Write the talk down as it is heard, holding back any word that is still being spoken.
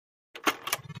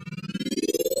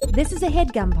This is a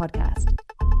HeadGum podcast.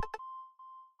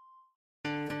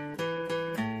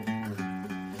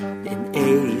 In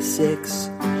 86,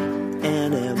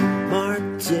 Anna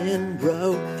Martin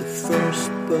wrote the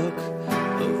first book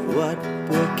of what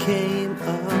became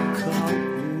a cult.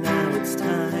 Now it's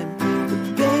time for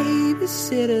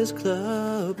Babysitter's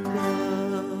Club.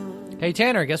 Hey,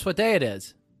 Tanner, guess what day it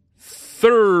is?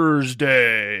 Thursday,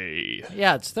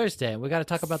 Yeah, it's Thursday. We got to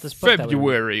talk about this book.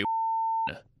 February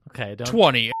Okay,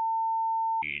 20.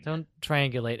 don't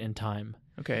triangulate in time.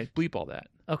 Okay, bleep all that.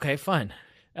 Okay, fine.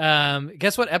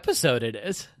 Guess what episode it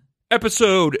is?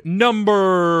 Episode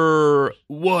number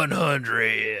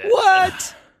 100.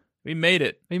 What? We made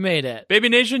it. We made it. Baby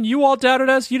Nation, you all doubted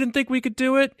us. You didn't think we could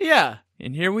do it. Yeah.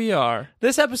 And here we are.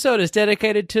 This episode is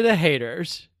dedicated to the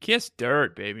haters. Kiss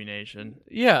dirt, Baby Nation.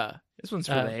 Yeah. This one's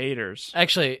for the haters.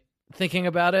 Actually, thinking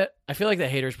about it, I feel like the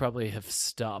haters probably have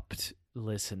stopped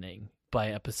listening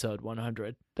by episode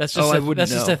 100. That's just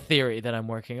just a theory that I'm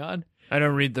working on. I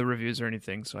don't read the reviews or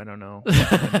anything, so I don't know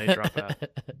when they drop out.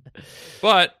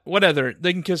 But whatever,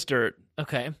 they can kiss dirt.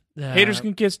 Okay. Haters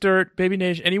can kiss dirt. Baby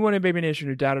Nation, anyone in Baby Nation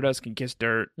who doubted us can kiss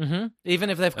dirt. Mm-hmm. Even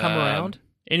if they've come around?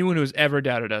 Anyone who's ever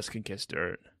doubted us can kiss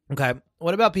dirt. Okay.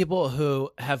 What about people who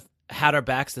have had our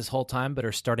backs this whole time but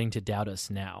are starting to doubt us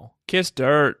now? Kiss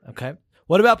dirt. Okay.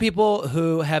 What about people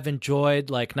who have enjoyed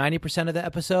like 90% of the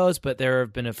episodes, but there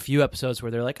have been a few episodes where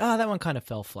they're like, oh, that one kind of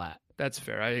fell flat? That's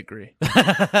fair. I agree.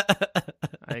 I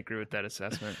agree with that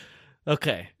assessment.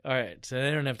 Okay. All right. So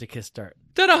they don't have to kiss dirt.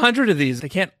 Done 100 of these. They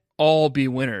can't all be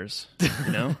winners,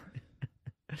 you know?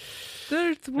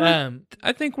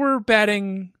 I think we're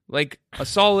batting like a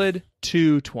solid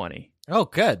 220. Oh,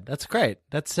 good. That's great.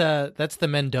 That's the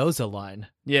Mendoza line.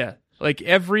 Yeah. Like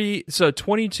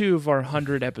 22 of our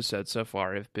 100 episodes so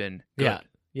far have been good.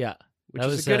 Yeah. Which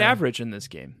is a good average in this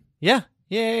game. Yeah.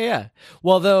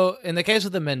 Well, though, in the case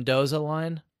of the Mendoza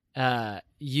line,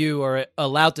 you are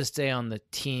allowed to stay on the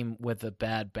team with a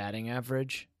bad batting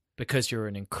average because you're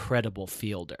an incredible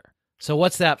fielder. So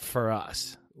what's that for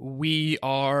us? We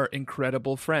are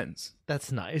incredible friends.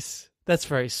 That's nice. That's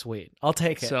very sweet. I'll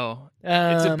take it. So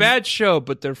it's a bad show,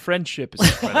 but their friendship is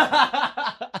incredible.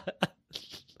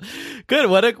 Good.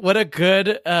 What a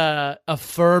good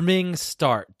affirming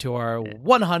start to our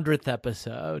 100th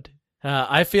episode.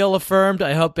 I feel affirmed.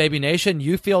 I hope, Baby Nation,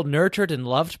 you feel nurtured and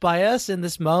loved by us in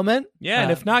this moment. Yeah,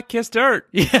 and if not, kiss dirt.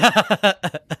 Yeah.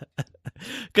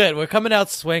 Good. We're coming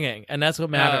out swinging, and that's what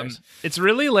matters. It's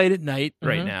really late at night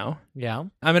right now. Yeah.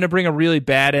 I'm going to bring a really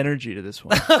bad energy to this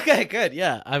one. Okay, good.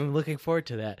 Yeah, I'm looking forward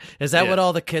to that. Is that what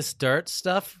all the kiss dirt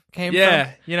stuff came from?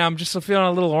 Yeah, I'm just feeling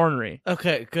a little ornery.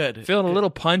 Okay, good. Feeling a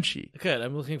little punchy. Good.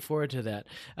 I'm looking forward to that.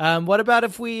 What about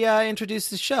if we introduce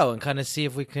the show and kind of see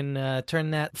if we can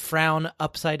turn that frown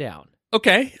upside down?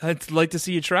 Okay, I'd like to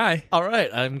see you try. All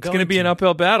right, It's going to be an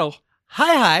uphill battle.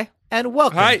 Hi, and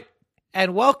welcome. Hi.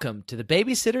 And welcome to the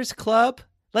Babysitters Club.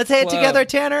 Let's say it together,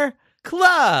 Tanner.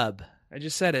 Club. I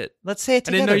just said it. Let's say it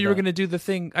together. I didn't know you were going to do the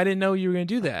thing. I didn't know you were going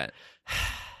to do that.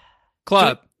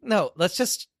 Club. No, let's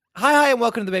just... Hi, and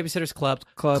welcome to the Babysitters Club.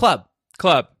 Club.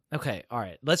 Okay, all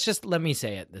right. Let me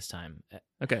say it this time.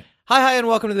 Okay. Hi, and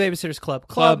welcome to the Babysitters Club.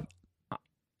 Club.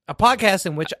 A podcast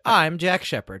in which I'm Jack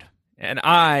Shepard. And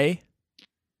I...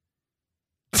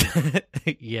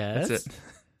 Yes?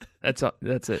 That's it.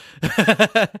 That's it.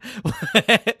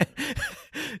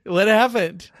 What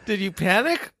happened? Did you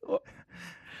panic?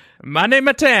 My name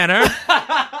is Tanner.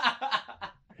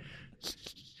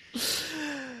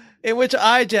 In which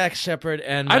I, Jack Shepard,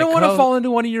 and I don't want to fall into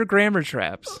one of your grammar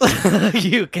traps.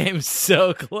 You came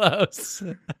so close.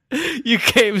 You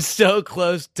came so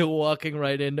close to walking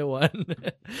right into one.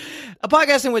 A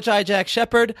podcast in which I, Jack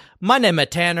Shepard, my name is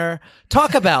Tanner,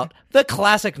 talk about the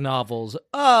classic novels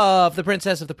of The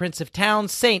Princess of the Prince of Town,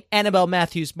 Saint Annabelle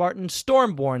Matthews Martin,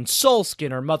 Stormborn, Soul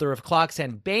Skinner, Mother of Clocks,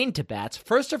 and Bane to Bats,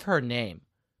 first of her name,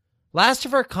 last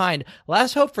of her kind,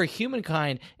 last hope for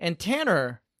humankind, and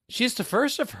Tanner... She's the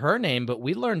first of her name, but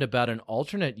we learned about an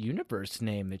alternate universe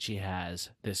name that she has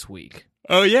this week.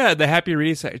 Oh, yeah, the Happy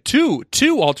Reading site. Two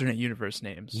alternate universe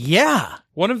names. Yeah.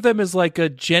 One of them is like a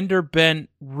gender-bent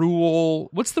rule.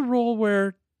 What's the rule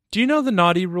where... Do you know the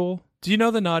naughty rule? Do you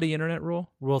know the naughty internet rule?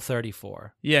 Rule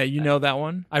 34. Yeah, you know that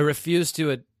one? I refuse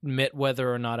to admit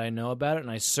whether or not I know about it,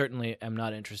 and I certainly am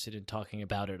not interested in talking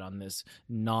about it on this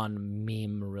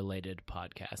non-meme-related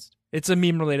podcast. It's a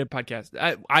meme-related podcast.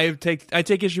 I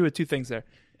take issue with two things there.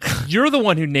 You're the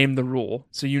one who named the rule,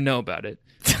 so you know about it.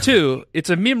 2, it's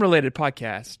a meme-related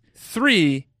podcast.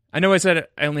 3, I know I said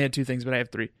I only had 2 things, but I have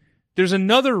 3. There's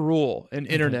another rule, an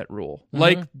internet rule,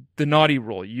 like the naughty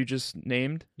rule you just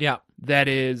named. Yeah. That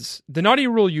is, the naughty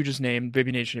rule you just named,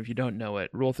 Baby Nation, if you don't know it,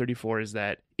 Rule 34 is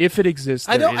that if it exists,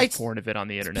 there is porn of it on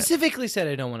the internet. Specifically said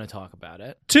I don't want to talk about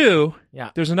it. 2, Yeah.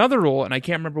 there's another rule, and I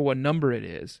can't remember what number it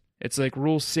is. It's like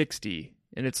Rule 60,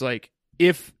 and it's like,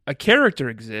 if a character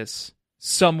exists,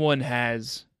 someone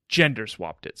has gender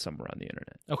swapped it somewhere on the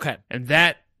internet. Okay. And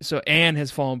that, so Anne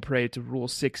has fallen prey to Rule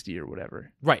 60 or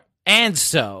whatever. Right. And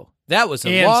so that was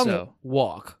a long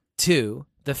walk to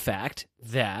the fact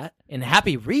that in the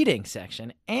Happy Reading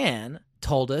section, Anne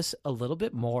told us a little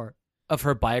bit more of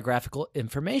her biographical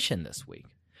information this week.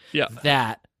 Yeah.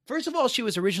 That, first of all, she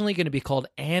was originally going to be called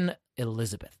Anne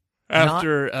Elizabeth.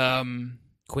 After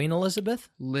Queen Elizabeth?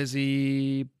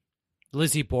 Lizzie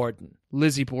Borden.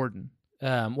 Lizzie Borden.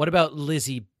 What about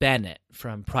Lizzie Bennet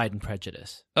from Pride and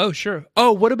Prejudice? Oh, sure.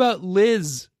 Oh, what about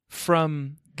Liz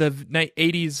from the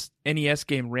 80s NES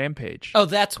game Rampage? Oh,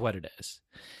 that's what it is.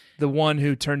 The one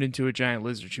who turned into a giant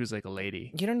lizard. She was like a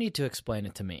lady. You don't need to explain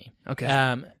it to me.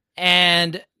 Okay.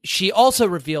 And she also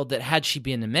revealed that had she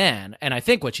been a man, and I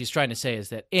think what she's trying to say is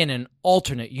that in an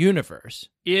alternate universe,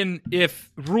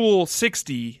 if Rule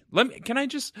 60, can I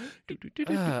just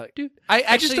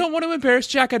I just don't want to embarrass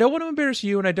Jack. I don't want to embarrass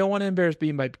you, and I don't want to embarrass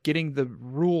Bean by getting the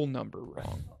rule number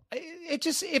wrong.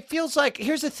 It feels like,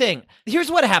 here's the thing. Here's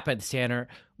what happens, Tanner.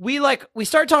 We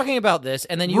start talking about this,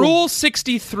 and then Rule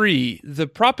 63, the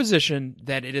proposition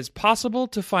that it is possible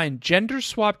to find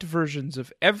gender-swapped versions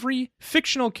of every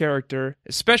fictional character,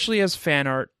 especially as fan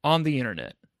art, on the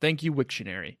internet. Thank you,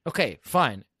 Wiktionary. Okay,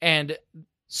 fine. And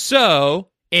so,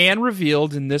 Anne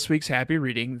revealed in this week's Happy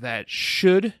Reading that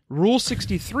should Rule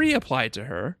 63 apply to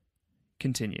her,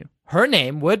 continue. Her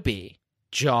name would be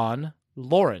John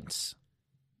Lawrence.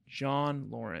 John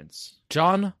Lawrence.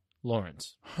 John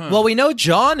Lawrence. Huh. Well, we know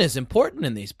John is important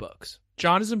in these books.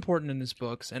 John is important in his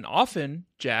books, and often,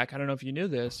 Jack, I don't know if you knew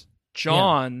this,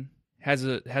 John has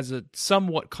a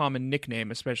somewhat common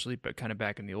nickname, especially but kind of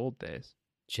back in the old days.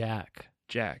 Jack.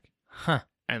 Huh.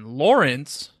 And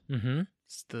Lawrence, Mm-hmm.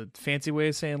 it's the fancy way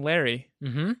of saying Larry.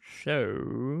 Mm-hmm.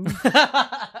 So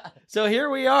So here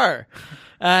we are.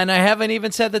 And I haven't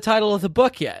even said the title of the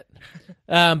book yet.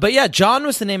 But yeah, John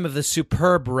was the name of the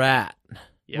superb rat,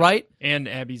 right? And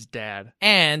Abby's dad.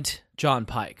 And John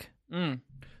Pike.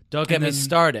 Don't get me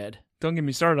started. Don't get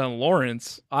me started on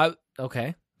Lawrence.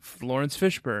 Okay. Lawrence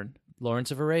Fishburne.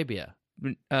 Lawrence of Arabia.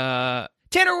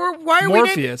 Tanner, why are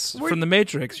Morpheus from The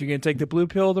Matrix. You're going to take the blue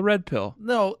pill or the red pill?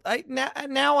 No,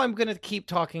 now I'm going to keep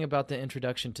talking about the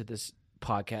introduction to this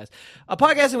podcast. A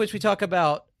podcast in which we talk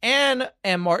about Anne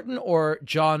M. Martin or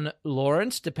John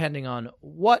Lawrence, depending on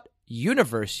what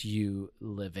universe you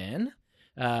live in,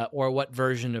 or what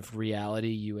version of reality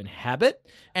you inhabit.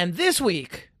 And this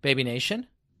week, Baby Nation,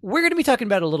 we're going to be talking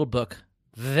about a little book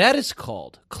that is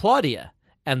called Claudia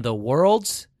and the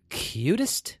World's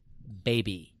Cutest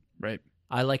Baby. Right.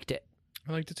 I liked it.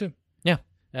 I liked it too. Yeah.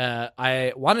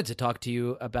 I wanted to talk to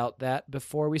you about that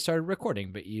before we started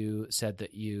recording, but you said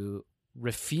that you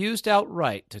refused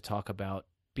outright to talk about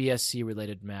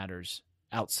BSC-related matters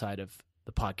outside of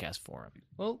the podcast forum.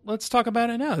 Well, let's talk about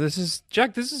it now. This is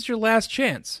your last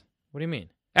chance. What do you mean?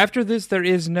 After this, there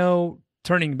is no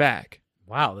turning back.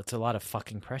 Wow, that's a lot of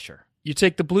fucking pressure. You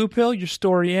take the blue pill, your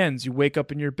story ends. You wake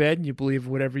up in your bed and you believe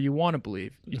whatever you want to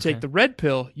believe. You take the red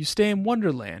pill, you stay in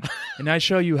Wonderland, and I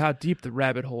show you how deep the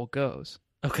rabbit hole goes.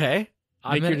 Okay.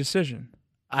 Make your decision.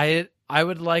 I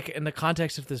would like, in the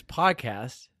context of this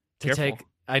podcast, to Careful. take...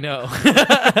 I know.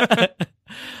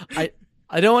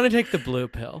 I don't want to take the blue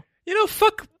pill. You know,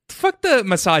 fuck the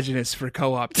misogynists for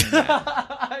co-opting that.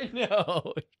 I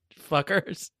know.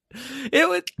 Fuckers. It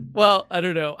would. Well, I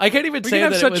don't know. I can't even We say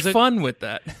can that have it such was fun with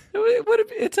that. It would have.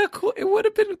 It would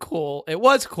have been cool. It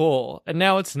was cool, and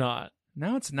now it's not.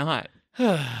 Now it's not.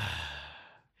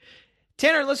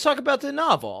 Tanner, let's talk about the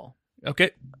novel.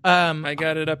 Okay. I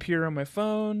got it up here on my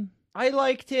phone. I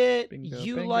liked it. Bingo,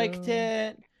 You bingo. liked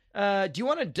it. Do you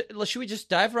want to? Should we just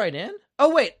dive right in?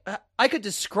 Oh wait, I could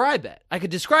describe it. I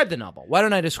could describe the novel. Why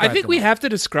don't I describe? I think the we novel? have to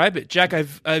describe it, Jack.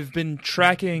 I've been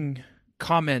tracking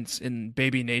comments in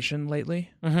Baby Nation lately.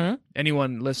 Mm-hmm.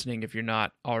 Anyone listening, if you're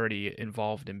not already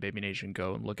involved in Baby Nation,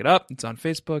 go and look it up. It's on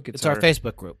Facebook. It's our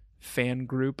Facebook group. fan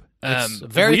group. It's a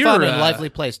very fun and lively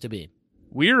place to be.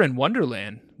 We're in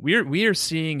Wonderland. We are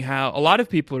seeing how a lot of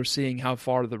people are seeing how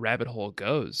far the rabbit hole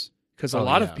goes, because a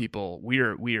lot of people we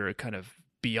are kind of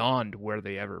beyond where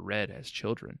they ever read as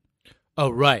children. Oh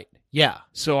right, yeah.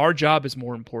 So our job is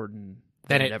more important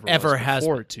than it ever was has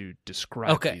before been. to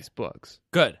describe Okay. these books.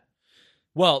 Good.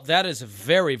 Well, that is a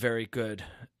very, very good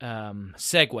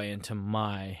segue into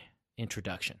my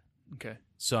introduction. Okay.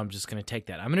 So I'm just going to take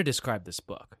that. I'm going to describe this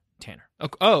book, Tanner.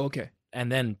 Oh, okay.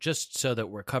 And then just so that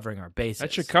we're covering our bases.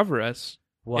 That should cover us.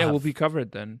 We'll be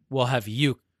covered then. We'll have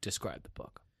you describe the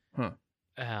book. Huh.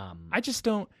 I just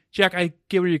don't... Jack, I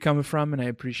get where you're coming from, and I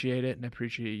appreciate it, and I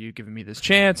appreciate you giving me this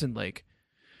chance and, like,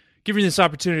 giving me this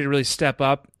opportunity to really step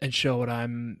up and show what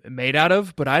I'm made out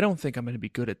of, but I don't think I'm going to be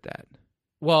good at that.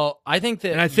 Well, I think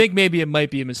that... And I think maybe it might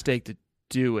be a mistake to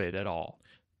do it at all.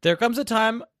 There comes a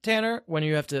time, Tanner, when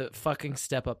you have to fucking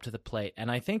step up to the plate, and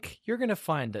I think you're going to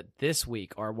find that this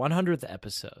week, our 100th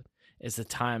episode, is the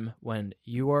time when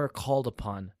you are called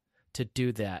upon to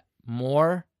do that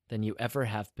more than you ever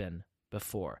have been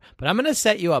before. But I'm going to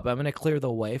set you up. I'm going to clear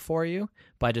the way for you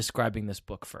by describing this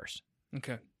book first.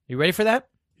 Okay. You ready for that?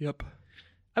 Yep.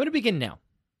 I'm going to begin now.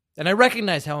 And I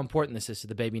recognize how important this is to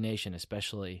the Baby Nation,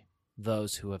 especially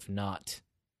those who have not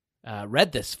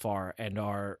read this far and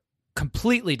are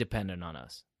completely dependent on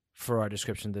us for our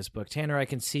description of this book. Tanner, I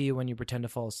can see you when you pretend to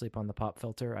fall asleep on the pop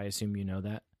filter. I assume you know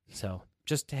that. So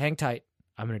just hang tight.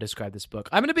 I'm going to describe this book.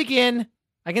 I'm going to begin.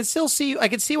 I can still see you. I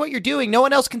can see what you're doing. No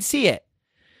one else can see it.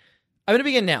 I'm going to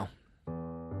begin now.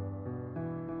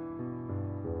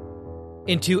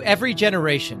 Into every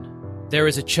generation, there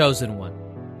is a chosen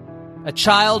one. A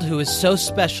child who is so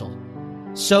special,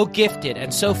 so gifted,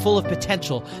 and so full of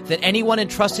potential that anyone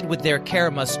entrusted with their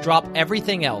care must drop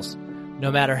everything else,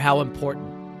 no matter how important,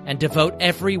 and devote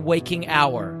every waking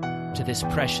hour to this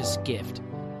precious gift.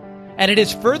 And it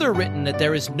is further written that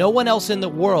there is no one else in the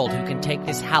world who can take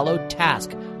this hallowed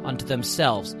task unto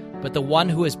themselves, but the one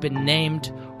who has been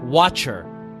named Watcher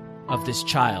of this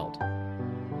child.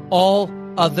 All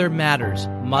other matters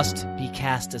must be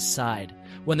cast aside.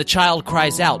 When the child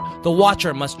cries out, the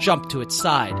Watcher must jump to its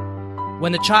side.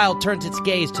 When the child turns its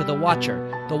gaze to the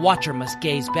Watcher must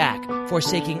gaze back,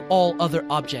 forsaking all other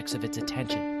objects of its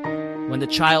attention. When the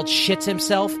child shits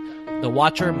himself, the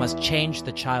Watcher must change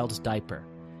the child's diaper.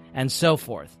 And so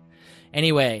forth.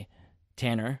 Anyway,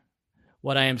 Tanner,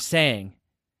 what I am saying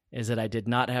is that I did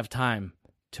not have time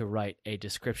to write a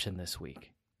description this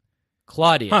week.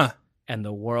 Claudia and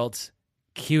the world's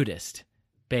cutest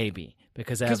baby,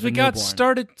 because we got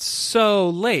started so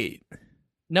late.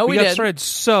 No, we got didn't. started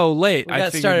so late. We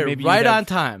got started right on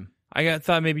time. I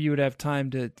thought maybe you would have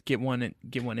time to get one in.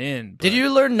 But... Did you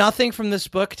learn nothing from this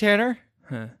book, Tanner?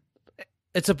 Huh.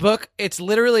 It's a book. It's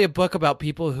literally a book about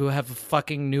people who have a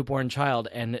fucking newborn child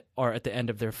and are at the end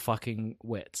of their fucking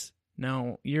wits.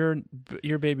 No, your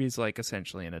baby's like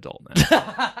essentially an adult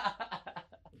now.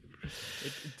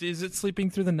 Is it sleeping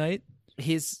through the night?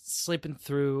 He's sleeping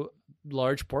through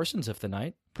large portions of the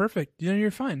night. Perfect. You know, you're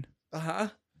fine. Uh-huh.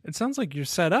 It sounds like you're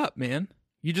set up, man.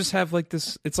 You just have like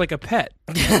this, it's like a pet.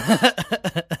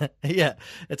 Yeah,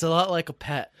 it's a lot like a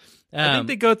pet. I think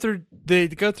they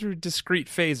go through discrete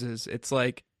phases. It's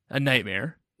like a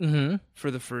nightmare for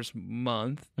the first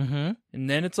month, and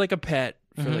then it's like a pet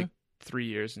for like 3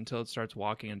 years until it starts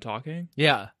walking and talking.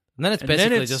 Yeah, and then it's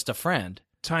basically just a friend.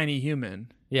 Tiny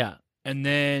human. Yeah. And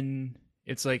then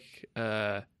it's like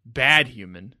a bad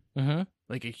human,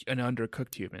 like an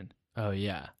undercooked human. Oh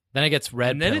yeah. Then it gets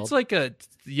red. And then it's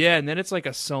like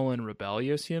a sullen,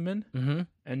 rebellious human.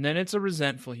 And then it's a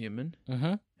resentful human.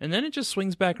 And then it just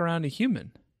swings back around to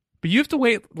human. But you have to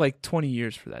wait like 20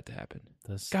 years for that to happen.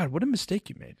 God, what a mistake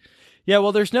you made. Yeah,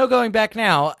 well, there's no going back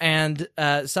now, and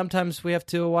sometimes we have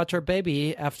to watch our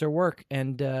baby after work,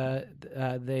 and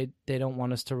they don't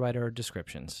want us to write our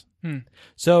descriptions.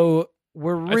 So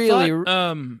we're really...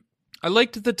 I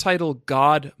liked the title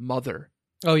God Mother.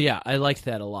 Oh, yeah, I liked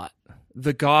that a lot.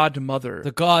 The God Mother.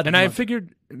 The God And Mother. I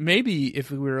figured maybe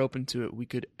if we were open to it, we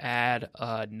could add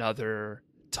another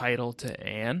title to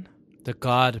Anne. The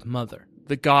God Mother.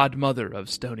 The God Mother of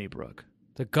Stony Brook.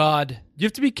 The God... You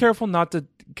have to be careful not to...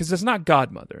 Because it's not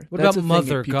Godmother. What That's about a Mother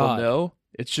thing that people God? know.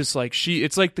 It's just like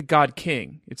it's like the God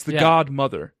King. It's the Yeah. God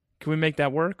Mother. Can we make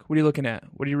that work? What are you looking at?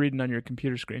 What are you reading on your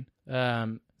computer screen?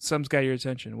 Some's got your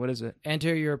attention. What is it?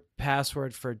 Enter your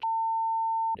password for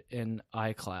in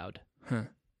iCloud. Huh.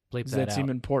 Bleep Does that that seem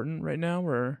out. important right now,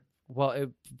 or... Well, it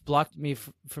blocked me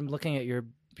from looking at your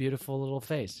beautiful little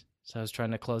face, so I was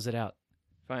trying to close it out.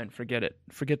 Fine, forget it.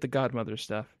 Forget the Godmother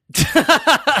stuff.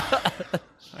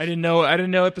 I didn't know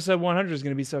episode 100 was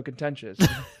going to be so contentious.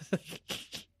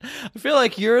 I feel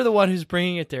like you're the one who's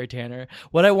bringing it there, Tanner.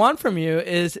 What I want from you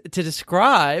is to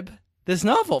describe this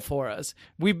novel for us.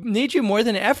 We need you more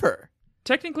than ever.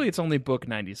 Technically, it's only book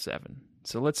 97,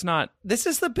 so let's not... This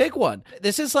is the big one.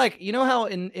 This is like, you know how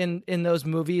in those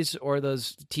movies or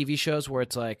those TV shows where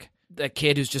it's like a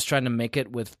kid who's just trying to make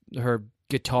it with her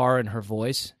guitar and her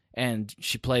voice, and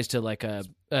she plays to like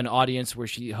an audience where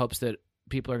she hopes that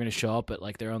people are going to show up, but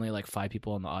like there are only like 5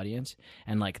 people in the audience,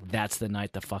 and like that's the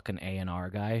night the fucking A&R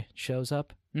guy shows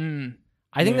up.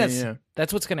 I think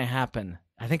that's what's going to happen.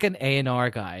 I think an A&R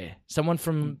guy, someone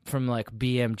from like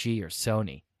BMG or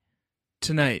Sony,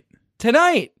 tonight.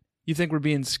 You think we're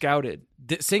being scouted?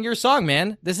 Sing your song,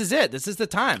 man. This is it. This is the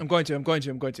time. I'm going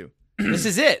to. This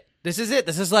is it. This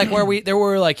is like where we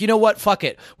were like, you know what? Fuck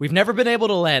it. We've never been able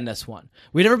to land this one.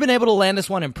 We've never been able to land this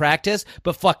one in practice,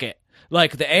 but fuck it.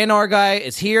 Like the A&R guy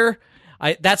is here.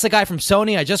 That's the guy from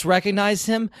Sony. I just recognized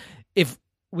him. If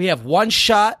we have one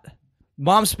shot,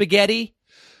 Mom Spaghetti.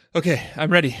 Okay,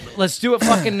 I'm ready. Let's do it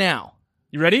fucking now.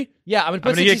 You ready? Yeah, I'm going to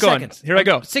put 60 get going. seconds. Here I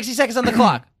go. 60 seconds on the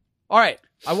clock. All right.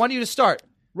 I want you to start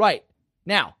right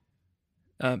now.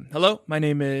 Hello, my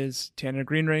name is Tanner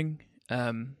Greenring.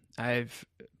 I've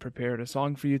prepared a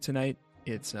song for you tonight.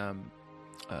 It's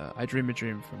I Dream a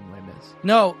Dream from Les Mis.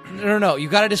 No. You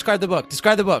got to describe the book.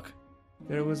 Describe the book.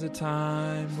 There was a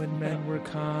time when men were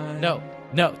kind. No,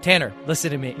 Tanner,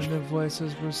 listen to me. When their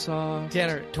voices were soft.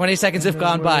 Tanner, 20 seconds have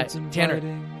gone by.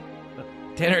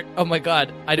 Tanner, oh my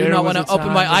God. I do not want to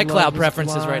open my iCloud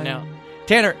preferences right now.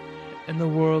 Tanner. And the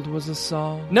world was a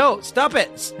song. No, stop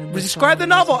it. Describe the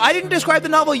novel. I didn't describe the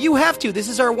novel. You have to. This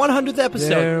is our 100th episode.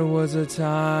 There was a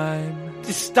time.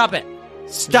 Just stop it.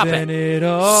 Stop it.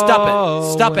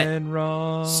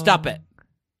 Stop it.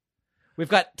 We've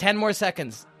got 10 more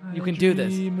seconds. You can do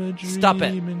this. Stop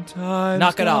it.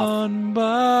 Knock it off.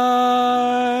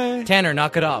 Tanner,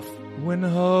 knock it off. When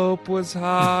hope was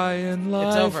high and life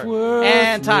it's over. worth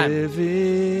And time.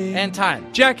 living. And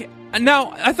time. Jack,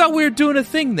 now, I thought we were doing a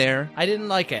thing there. I didn't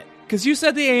like it. Because you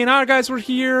said the A&R guys were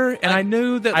here, and I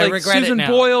knew that like Susan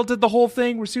Boyle did the whole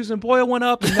thing where Susan Boyle went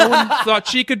up, and no one thought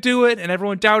she could do it, and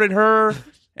everyone doubted her,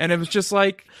 and it was just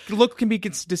like, look can be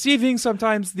deceiving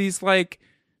sometimes. These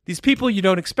people you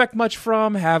don't expect much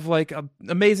from have like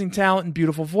amazing talent and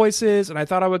beautiful voices, and I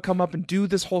thought I would come up and do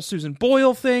this whole Susan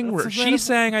Boyle thing where she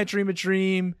sang "I Dream a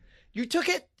Dream." You're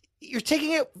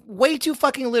taking it way too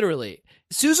fucking literally.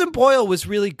 Susan Boyle was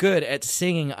really good at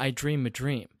singing "I Dream a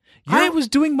Dream." I was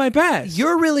doing my best.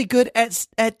 You're really good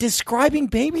at describing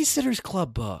Babysitter's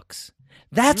Club books.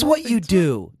 That's what you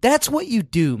do. That's what you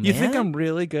do, man. You think I'm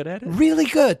really good at it? Really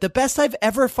good. The best I've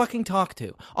ever fucking talked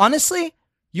to. Honestly,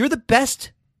 you're the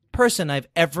best person I've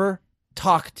ever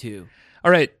talked to.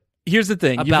 All right. Here's the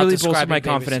thing. You really bolstered my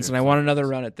confidence, and I want another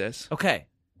run at this. Okay.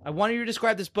 I wanted you to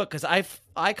describe this book because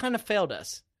I kind of failed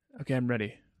us. Okay, I'm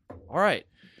ready. All right.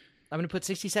 I'm going to put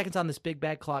 60 seconds on this big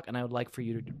bad clock, and I would like for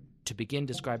you to begin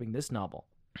describing this novel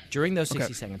during those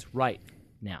 60 seconds right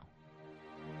now.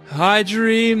 I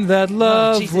dreamed that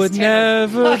love would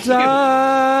never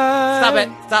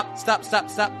die.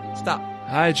 Stop.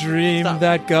 I dreamed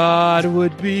that God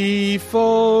would be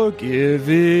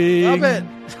forgiving. Stop it.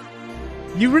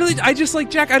 You really, I just like,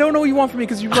 Jack, I don't know what you want from me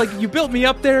because you built me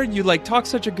up there. You like talked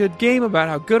such a good game about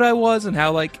how good I was and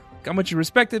how much you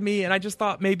respected me. And I just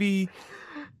thought maybe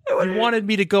you wanted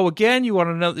me to go again. You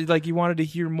wanted to know, you wanted to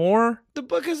hear more. The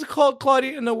book is called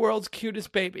Claudia and the World's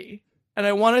Cutest Baby. And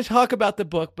I want to talk about the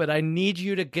book, but I need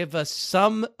you to give us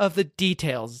some of the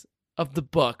details of the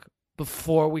book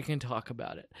before we can talk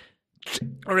about it.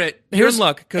 All right, here's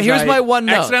luck. Here's my one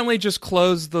note. Accidentally just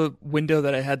closed the window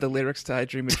that I had the lyrics to "I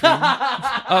Dream a Dream"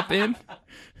 up in,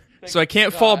 so I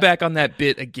can't fall back on that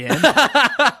bit again. All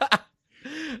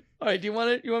right, you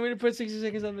want me to put 60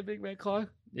 seconds on the big bad clock?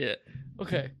 Yeah.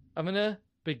 Okay, I'm gonna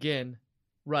begin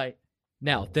right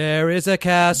now. There is a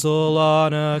castle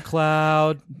on a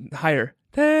cloud. Higher.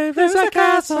 There is a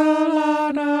castle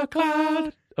on a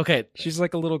cloud. Okay, she's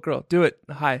like a little girl. Do it.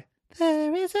 High.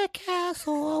 There is a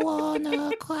castle on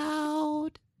a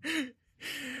cloud.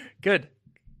 Good.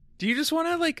 Do you just want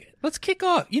to let's kick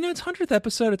off? It's 100th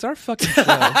episode. It's our fucking show.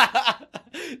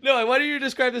 No, I want you to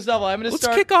describe this novel. Let's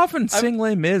kick off and sing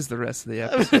Les Mis the rest of the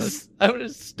episode. I'm going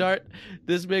to start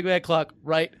this big bad clock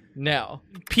right now.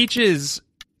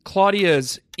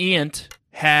 Claudia's aunt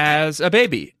has a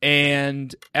baby,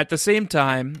 and at the same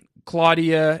time,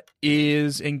 Claudia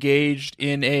is engaged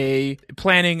in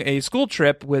planning a school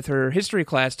trip with her history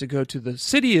class to go to the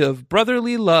city of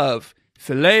brotherly love,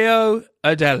 Phileo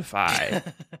Adelphi. I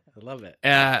love it.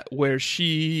 Where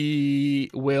she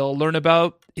will learn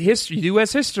about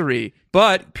U.S. history.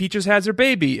 But Peaches has her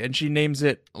baby, and she names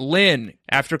it Lynn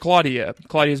after Claudia.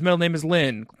 Claudia's middle name is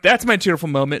Lynn. That's my tearful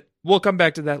moment. We'll come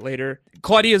back to that later.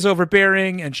 Claudia is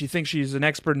overbearing, and she thinks she's an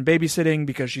expert in babysitting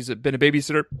because she's been a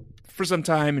babysitter for some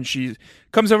time, and she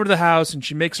comes over to the house, and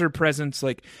she makes her presence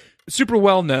super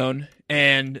well known,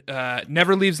 and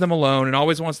never leaves them alone, and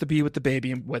always wants to be with the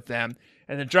baby and with them.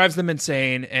 and it drives them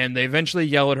insane, and they eventually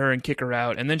yell at her and kick her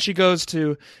out. And then she goes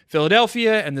to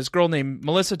Philadelphia, and this girl named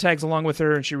Melissa tags along with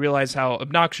her, and she realizes how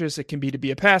obnoxious it can be to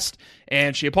be a pest,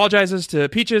 and she apologizes to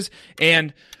Peaches,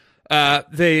 and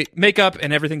they make up,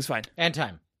 and everything's fine. And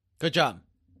time. Good job.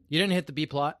 You didn't hit the B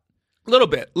plot. Little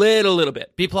bit.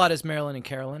 B plot is Marilyn and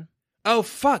Carolyn. Oh,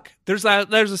 fuck. There's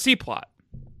a C plot.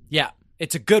 Yeah,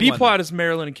 it's a good B one. plot is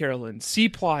Marilyn and Carolyn. C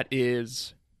plot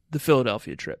is the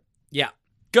Philadelphia trip. Yeah,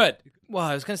 good. Well,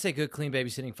 I was going to say good, clean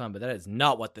babysitting fun, but that is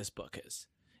not what this book is.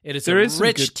 It is There is some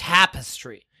rich good-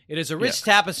 tapestry. It is a rich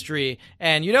tapestry,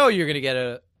 and you know you're going to get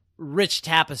a rich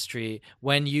tapestry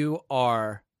when you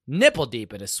are nipple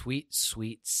deep in a sweet,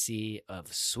 sweet sea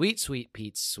of sweet, sweet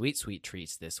Pete's sweet, sweet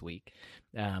treats this week,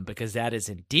 because that is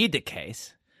indeed the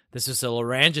case. This is a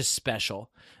Larangis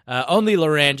special. Only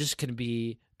Larangis can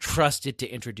be trusted to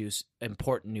introduce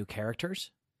important new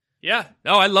characters. Yeah.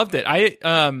 No, I loved it.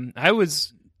 I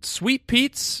was Sweet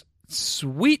Pete's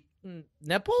sweet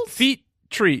Nipples? feet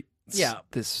treats. Yeah.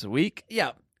 This week.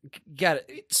 Yeah, got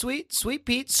it. Sweet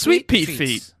Pete. Sweet Pete treats.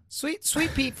 feet.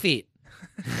 Sweet Pete feet.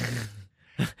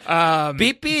 Did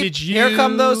Beep beep. you Here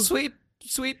come those sweet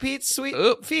Pete's sweet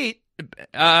Oop. feet.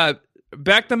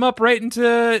 back them up right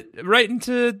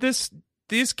into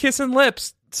these kissing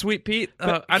lips, Sweet Pete?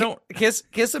 I don't kiss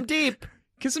them deep.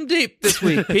 kiss them deep this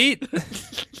week, Pete.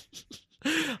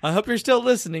 I hope you're still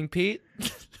listening, Pete.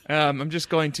 I'm just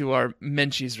going to our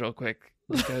Menchies real quick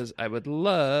because I would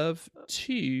love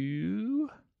to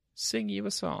sing you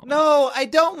a song. No, I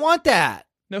don't want that.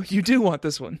 No, you do want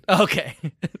this one. Okay.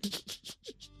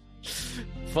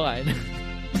 Fine.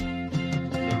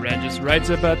 Ren just writes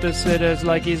about the sitters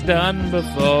like he's done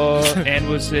before. And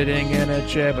was sitting in a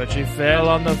chair, but she fell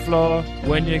on the floor.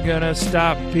 When you gonna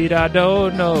stop, Pete? I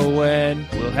don't know when.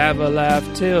 We'll have a laugh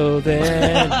till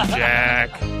then,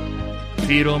 Jack.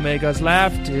 Pete'll make us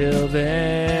laugh till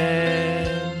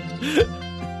then.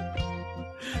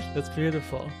 That's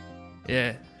beautiful.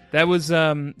 Yeah. That was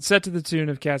set to the tune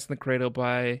of Cats in the Cradle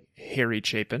by Harry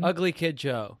Chapin. Ugly Kid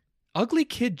Joe. Ugly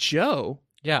Kid Joe?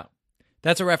 Yeah.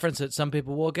 That's a reference that some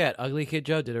people will get. Ugly Kid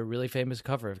Joe did a really famous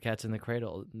cover of Cats in the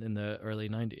Cradle in the early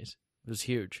 90s. It was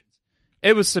huge.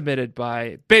 It was submitted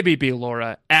by Baby B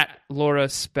Laura at Laura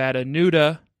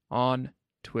Spadanuda on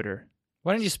Twitter.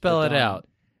 Why don't you spell it out?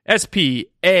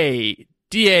 Spadanuta.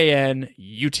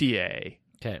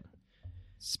 Okay.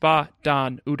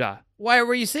 Spadanuda. Why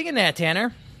were you singing that,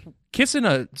 Tanner? Kissing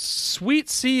a sweet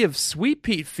sea of Sweet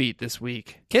Pete feet this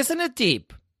week. Kissing it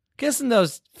deep. Kissing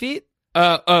those feet.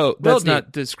 That's deep.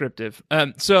 not descriptive.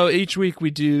 So each week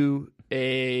we do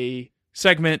a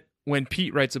segment when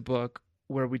Pete writes a book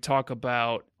where we talk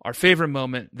about our favorite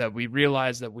moment that we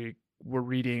realized that we were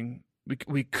reading.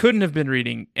 We couldn't have been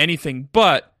reading anything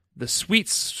but the sweet,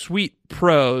 sweet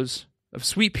prose of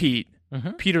Sweet Pete,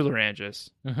 Peter Larangis.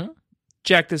 Mm-hmm.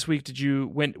 Jack, this week,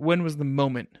 when was the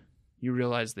moment you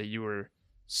realized that you were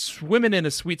swimming in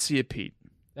a sweet sea of Pete?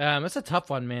 That's a tough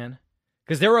one, man.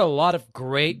 Because there were a lot of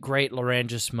great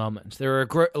Larangis moments. There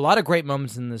were a lot of great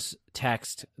moments in this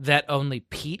text that only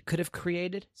Pete could have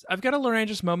created. I've got a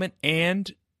Larangis moment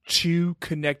and 2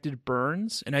 connected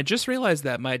burns, and I just realized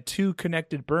that my 2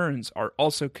 connected burns are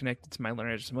also connected to my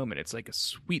Larangis moment. It's like a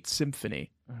sweet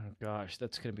symphony. Oh, gosh,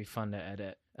 that's going to be fun to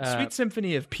edit. Sweet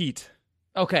symphony of Pete.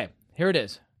 Okay, here it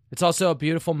is. It's also a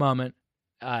beautiful moment.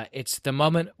 It's the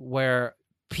moment where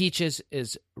Peaches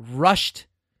is rushed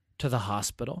to the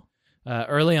hospital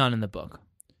early on in the book,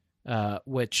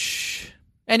 which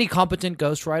any competent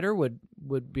ghostwriter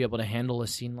would be able to handle a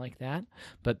scene like that.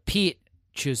 But Pete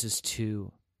chooses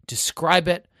to describe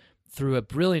it through a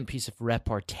brilliant piece of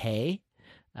repartee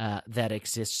that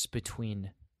exists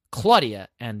between Claudia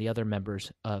and the other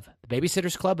members of the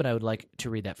Babysitters Club, and I would like to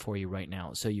read that for you right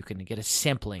now so you can get a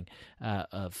sampling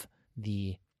of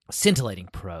the scintillating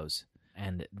prose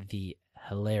and the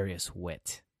hilarious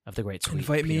wit of the great sweet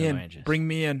Invite me Peter in. Larangis. Bring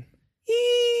me in.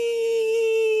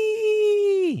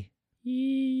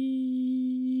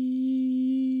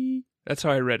 That's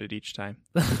how I read it each time.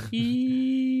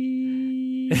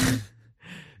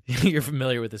 You're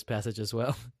familiar with this passage as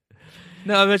well.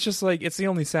 No, that's just like it's the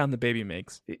only sound the baby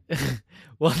makes.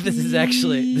 Well, this is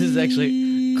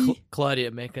actually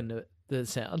Claudia making the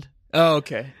sound. Oh,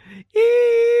 okay.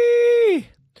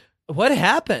 What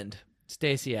happened?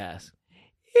 Stacy asked.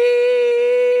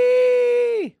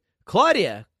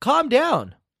 Claudia, calm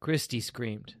down, Christy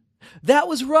screamed. That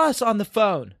was Russ on the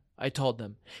phone, I told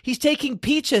them. He's taking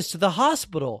Peaches to the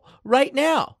hospital right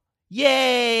now.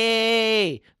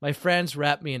 Yay! My friends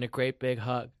wrapped me in a great big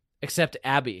hug, except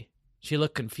Abby. She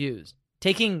looked confused.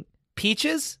 Taking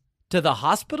Peaches to the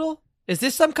hospital? Is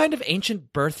this some kind of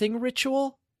ancient birthing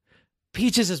ritual?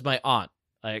 Peaches is my aunt,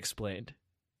 I explained.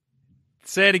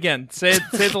 Say it again. Say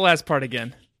the last part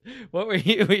again. What were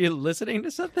you listening to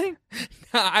something?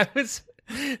 I was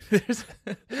there's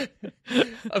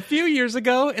a few years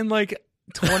ago in like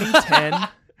 2010,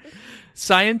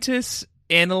 scientists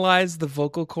analyzed the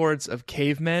vocal cords of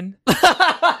cavemen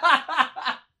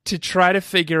to try to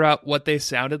figure out what they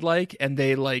sounded like, and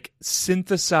they like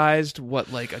synthesized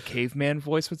what like a caveman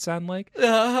voice would sound like.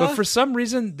 But for some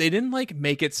reason, they didn't like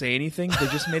make it say anything. They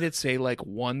just made it say like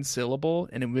one syllable,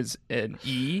 and it was an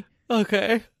E.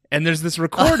 Okay. And there's this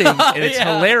recording, and it's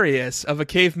hilarious, of a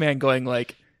caveman going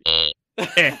like,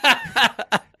 eh.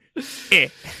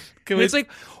 It's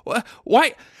like,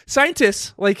 why?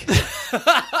 Scientists, like,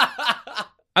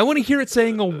 I want to hear it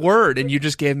saying a word, and you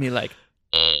just gave me like,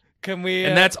 can we?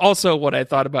 And that's also what I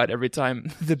thought about every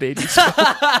time the baby spoke.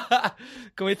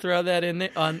 Can we throw that in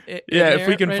there? If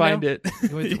we can find it.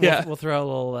 We'll throw a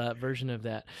little version of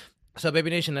that. So, Baby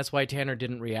Nation, that's why Tanner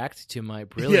didn't react to my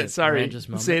brilliant Laryngeus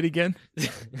moment. Say it again.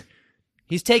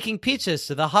 He's taking Peaches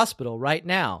to the hospital right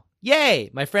now. Yay!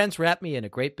 My friends wrapped me in a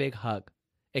great big hug.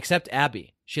 Except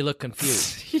Abby. She looked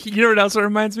confused. You know what else it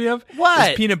reminds me of? What?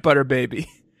 It's Peanut Butter Baby.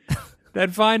 That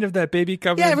vine of that baby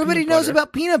covered in everybody peanut knows butter.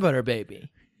 about Peanut Butter Baby.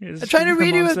 I'm trying to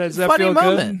read you a funny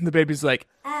moment. Good? The baby's like,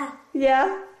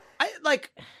 Yeah. I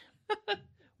like...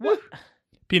 What?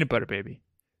 Peanut Butter Baby.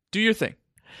 Do your thing.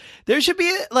 There should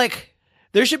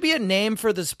be a name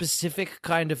for the specific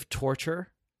kind of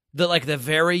torture, the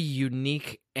very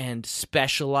unique and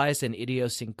specialized and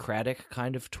idiosyncratic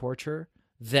kind of torture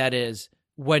that is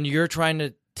when you're trying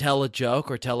to tell a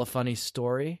joke or tell a funny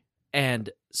story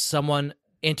and someone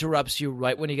interrupts you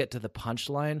right when you get to the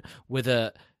punchline with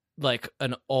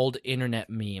an old internet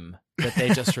meme that they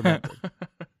just remembered.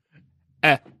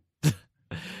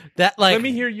 That let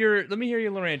me hear your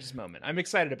Laryngeus moment. I'm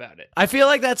excited about it. I feel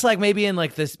like that's like maybe in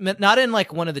like this, not in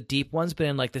like one of the deep ones, but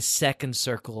in like the second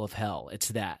circle of hell. It's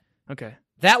that. Okay.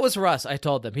 That was Russ. I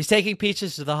told them he's taking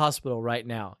Peaches to the hospital right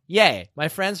now. Yay! My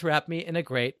friends wrapped me in a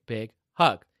great big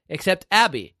hug. Except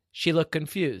Abby. She looked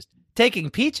confused. Taking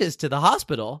Peaches to the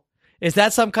hospital? Is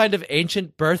that some kind of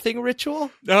ancient birthing ritual?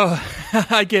 Oh,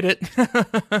 I get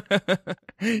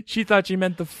it. She thought you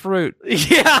meant the fruit.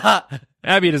 Yeah.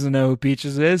 Abby doesn't know who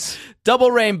Peaches is.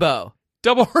 Double rainbow.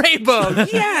 Double rainbow.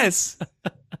 Yes.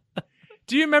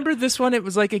 Do you remember this one? It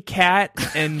was like a cat,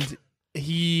 and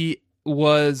he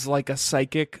was like a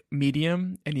psychic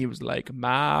medium, and he was like,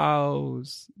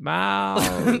 mouse. No,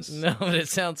 but it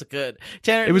sounds good.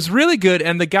 Tanner, it was really good,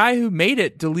 and the guy who made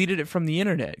it deleted it from the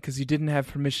internet because he didn't have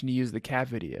permission to use the cat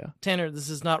video. This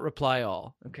is not Reply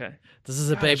All. Okay. This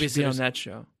is a babysitter on that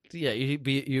show. Yeah,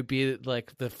 you'd be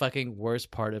like the fucking worst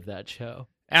part of that show.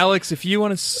 Alex, if you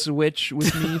want to switch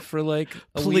with me for like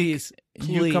a please, week,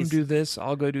 you come do this,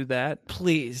 I'll go do that.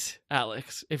 Please,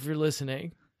 Alex, if you're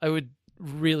listening, I would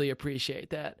really appreciate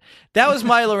that. That was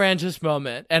my Laryngeus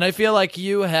moment, and I feel like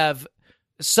you have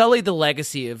sullied the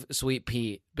legacy of Sweet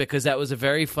Pea because that was a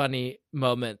very funny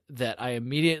moment that I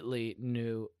immediately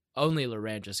knew only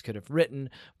Laryngeus could have written,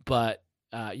 but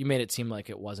you made it seem like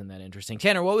it wasn't that interesting.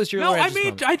 Tanner, what was your Laryngeus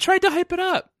moment? I tried to hype it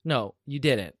up. No, you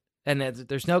didn't. And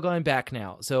there's no going back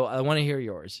now, so I want to hear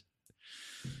yours.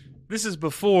 This is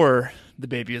before the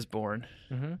baby is born.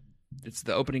 Mm-hmm. It's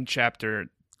the opening chapter.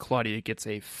 Claudia gets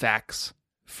a fax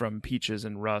from Peaches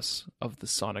and Russ of the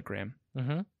sonogram.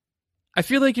 Mm-hmm. I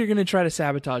feel like you're going to try to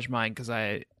sabotage mine because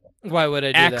Why would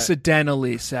I do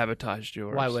accidentally sabotaged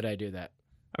yours. Why would I do that?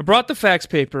 I brought the fax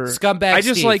paper. Scumbag I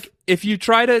just Steve. Like, if you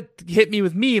try to hit me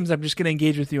with memes, I'm just going to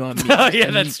engage with you on memes. Oh, yeah,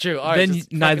 that's true. All right, then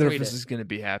just neither of fucking us read it. is going to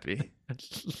be happy.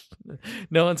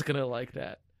 No one's going to like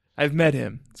that. I've met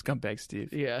him. Scumbag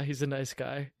Steve. Yeah, he's a nice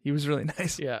guy. He was really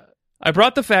nice. Yeah. I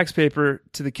brought the fax paper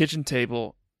to the kitchen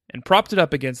table and propped it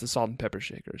up against the salt and pepper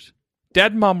shakers.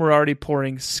 Dad and Mom were already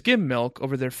pouring skim milk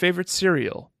over their favorite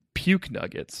cereal, Puke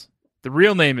Nuggets. The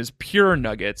real name is Pure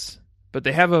Nuggets, but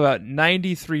they have about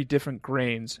 93 different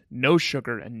grains, no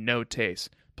sugar, and no taste.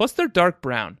 Plus, they're dark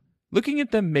brown. Looking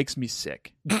at them makes me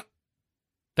sick.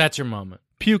 That's your moment.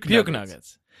 Puke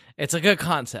Nuggets. It's a good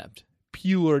concept.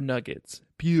 Pure Nuggets.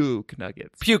 Puke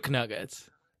Nuggets. Puke Nuggets.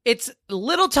 It's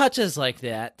little touches like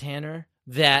that, Tanner,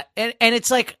 that and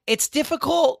it's like it's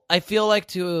difficult, I feel like,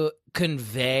 to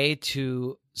convey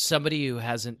to somebody who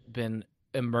hasn't been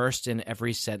immersed in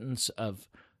every sentence of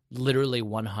literally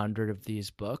 100 of these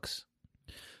books.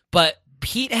 But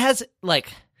Pete has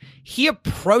like he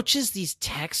approaches these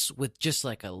texts with just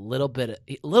like a little bit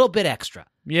extra.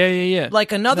 Yeah.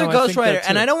 Like another No, I think ghostwriter, that too.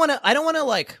 and I don't want to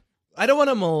like I don't want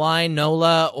to malign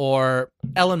Nola or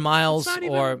Ellen Miles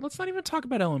let's not even talk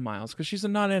about Ellen Miles because she's a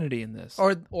non-entity in this.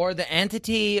 or the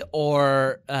Entity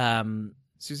or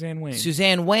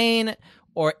Suzanne Wayne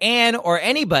or Anne or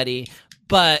anybody,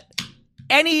 but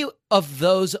any of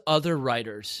those other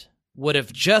writers would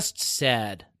have just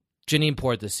said Janine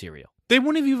poured the cereal. They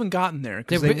wouldn't have even gotten there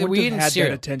because they wouldn't have had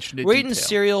that attention to We're detail. eating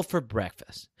cereal for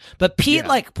breakfast. But Pete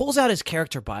pulls out his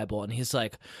character Bible and he's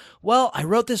like, well, I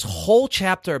wrote this whole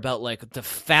chapter about the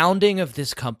founding of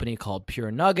this company called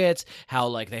Pure Nuggets,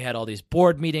 how they had all these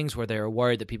board meetings where they were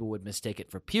worried that people would mistake it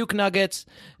for puke nuggets.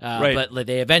 But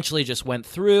they eventually just went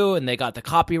through and they got the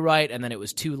copyright and then it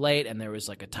was too late and there was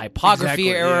a typography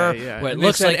error where it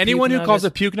looks like anyone who puke calls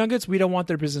nuggets. it puke nuggets, we don't want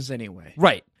their business anyway.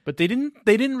 Right. But they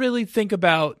didn't really think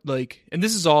about and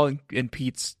this is all in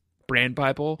Pete's brand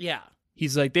Bible. Yeah.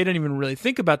 He's they didn't even really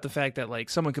think about the fact that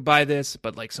someone could buy this,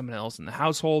 but someone else in the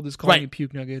household is calling it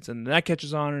puke nuggets, and that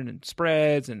catches on and it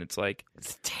spreads, and it's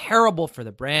it's terrible for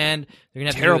the brand. They're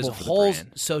gonna have terrible to do this for the whole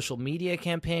brand. social media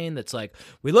campaign that's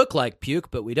we look like puke,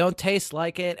 but we don't taste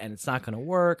like it, and it's not gonna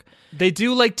work. They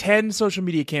do 10 social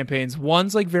media campaigns.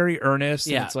 One's very earnest,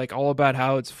 and it's all about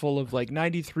how it's full of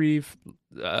 93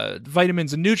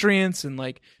 vitamins and nutrients, and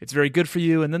it's very good for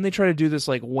you. And then they try to do this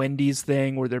Wendy's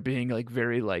thing where they're being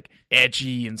very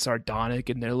edgy and sardonic,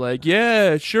 and they're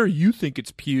yeah, sure, you think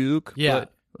it's puke,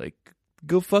 but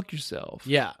go fuck yourself.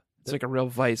 Yeah, it's a real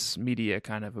Vice Media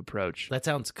kind of approach. That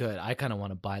sounds good. I kind of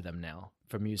want to buy them now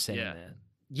from you saying that.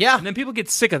 Yeah, and then people get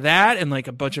sick of that, and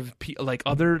a bunch of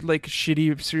other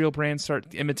shitty cereal brands start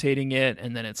imitating it,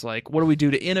 and then it's what do we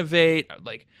do to innovate?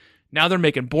 Now they're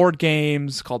making board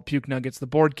games called Puke Nuggets, the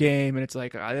board game, and it's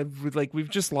we've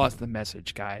just lost the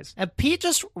message, guys. And Pete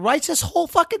just writes this whole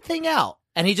fucking thing out,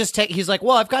 and he's like,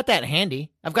 well, I've got that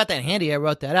handy. I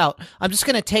wrote that out. I'm just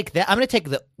gonna take that. I'm gonna take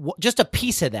just a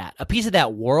piece of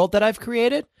that world that I've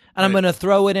created, and I'm gonna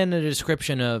throw it in the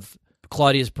description of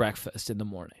Claudia's breakfast in the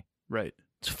morning. Right.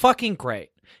 It's fucking great,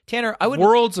 Tanner. I would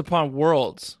worlds upon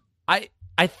worlds. I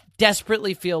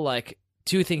desperately feel like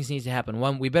two things need to happen.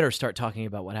 One, we better start talking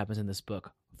about what happens in this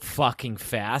book fucking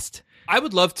fast. I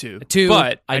would love to. Two,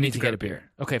 but I need to get a beer.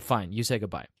 Okay, fine. You say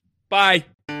goodbye. Bye.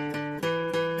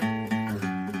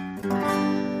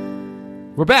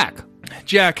 We're back.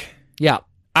 Jack. Yeah.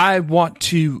 I want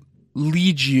to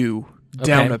lead you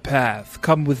down a path.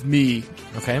 Come with me.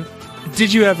 Okay.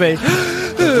 Did you have a...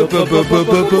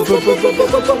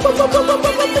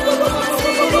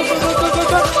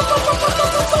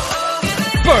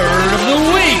 Burn of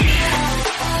the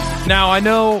week. Now, I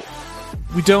know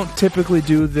we don't typically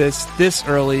do this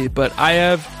early, but I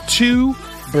have two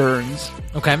burns.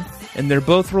 Okay. And they're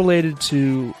both related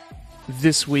to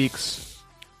this week's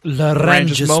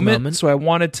Laryngeus moment. So I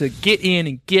wanted to get in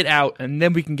and get out, and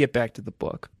then we can get back to the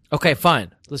book. Okay,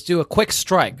 fine. Let's do a quick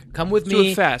strike. Come with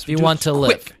me fast. if you want to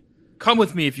live. Come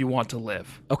with me if you want to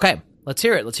live. Okay, let's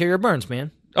hear it. Let's hear your burns,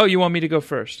 man. Oh, you want me to go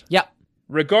first? Yeah.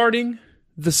 Regarding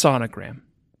the sonogram.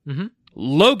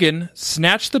 Logan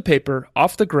snatched the paper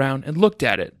off the ground and looked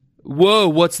at it. Whoa,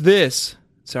 what's this?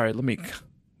 Sorry, it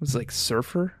was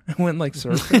surfer? I went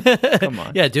surfer? Come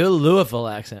on. Yeah, do a Louisville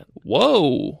accent.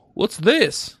 Whoa, what's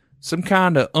this? Some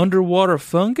kind of underwater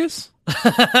fungus?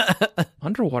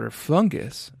 Underwater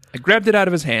fungus? I grabbed it out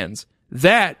of his hands.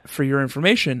 That, for your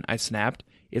information, I snapped,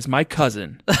 is my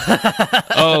cousin.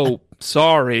 Oh,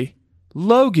 sorry.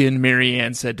 Logan,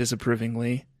 Marianne said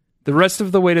disapprovingly. The rest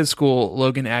of the way to school,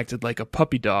 Logan acted like a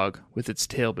puppy dog with its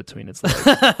tail between its legs.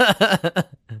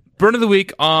 Burn of the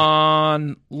week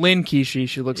on Lynn Kishi.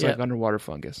 She looks like underwater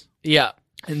fungus. Yeah.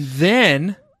 And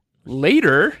then,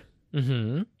 later,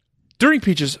 during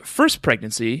Peach's first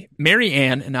pregnancy, Mary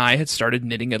Ann and I had started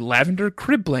knitting a lavender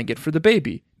crib blanket for the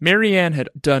baby. Mary Ann had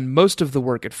done most of the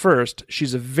work at first.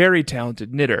 She's a very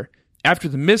talented knitter. After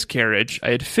the miscarriage,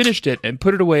 I had finished it and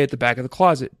put it away at the back of the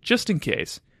closet, just in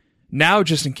case. Now,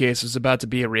 just in case, was about to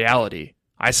be a reality.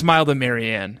 I smiled at Mary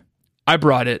Ann. I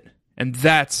brought it, and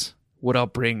that's what I'll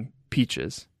bring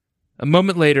Peaches. A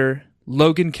moment later,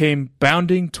 Logan came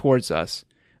bounding towards us.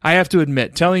 I have to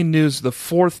admit, telling news the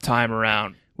fourth time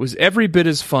around was every bit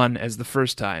as fun as the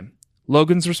first time.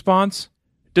 Logan's response?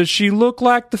 Does she look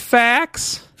like the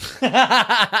facts?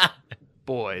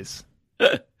 Boys.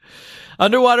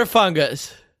 Underwater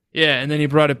fungus. Yeah, and then he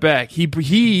brought it back.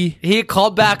 He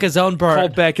called back his own burn.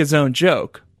 Called back his own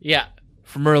joke. Yeah.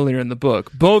 From earlier in the book.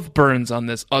 Both burns on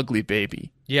this ugly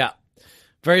baby. Yeah.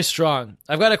 Very strong.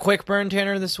 I've got a quick burn,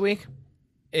 Tanner, this week.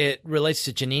 It relates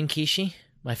to Janine Kishi,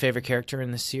 my favorite character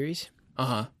in this series.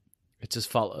 Uh-huh. It's as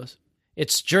follows.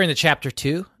 It's during the chapter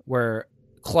 2 where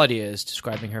Claudia is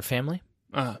describing her family.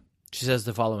 Uh-huh. She says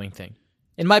the following thing.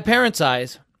 In my parents'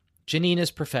 eyes, Janine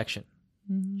is perfection.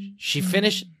 She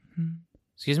finished...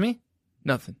 Excuse me?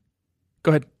 Nothing.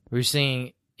 Go ahead. Were you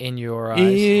singing In Your Eyes?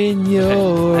 In your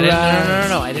Okay. eyes.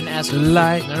 No. I didn't ask you.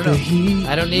 Like No. the heat.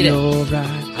 I don't need it.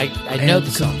 I know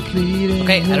the song.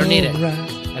 Okay, I don't need it.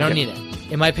 I don't need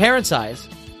it. In my parents' eyes,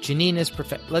 Janine is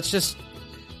perfect. Let's just...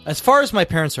 As far as my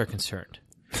parents are concerned,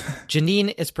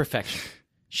 Janine is perfection.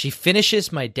 She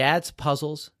finishes my dad's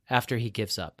puzzles after he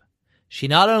gives up. She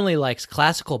not only likes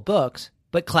classical books,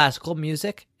 but classical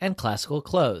music and classical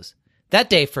clothes. That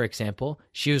day, for example,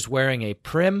 she was wearing a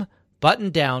prim,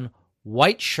 button-down,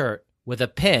 white shirt with a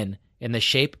pin in the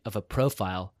shape of a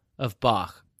profile of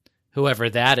Bach. Whoever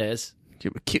that is.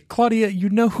 Claudia, you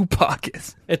know who Bach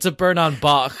is. It's a burn on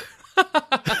Bach.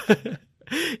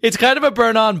 It's kind of a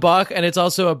burn on Bach, and it's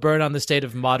also a burn on the state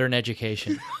of modern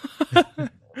education.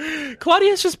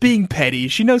 Claudia's just being petty.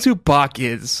 She knows who Bach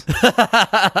is.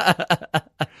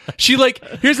 She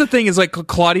here's the thing is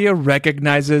Claudia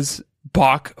recognizes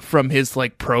Bach from his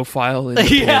profile in the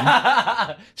pin.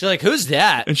 Yeah. She's like, who's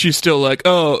that? And she's still like,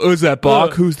 oh, is that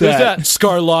Bach? Who's that?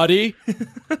 Scarlatti.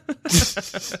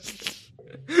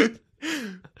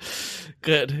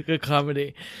 Good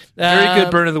comedy. Very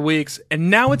good burn of the weeks. And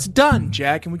now it's done,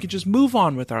 Jack, and we can just move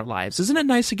on with our lives. Isn't it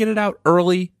nice to get it out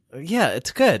early? Yeah,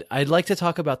 it's good. I'd like to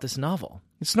talk about this novel.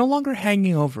 It's no longer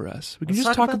hanging over us. We can Let's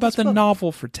just talk talk about about the this book.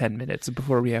 novel for 10 minutes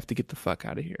before we have to get the fuck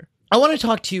out of here. I want to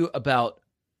talk to you about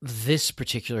this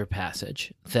particular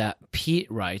passage that Pete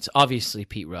writes. Obviously,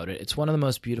 Pete wrote it. It's one of the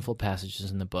most beautiful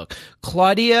passages in the book.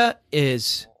 Claudia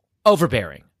is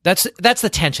overbearing. That's the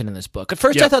tension in this book. At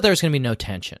first, I Yep. thought there was going to be no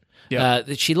tension. Yeah.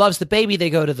 That she loves the baby. They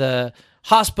go to the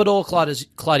hospital.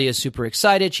 Claudia is super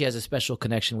excited. She has a special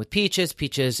connection with Peaches.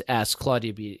 Peaches asks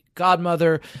Claudia to be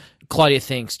godmother. Claudia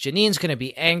thinks Janine's going to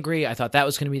be angry. I thought that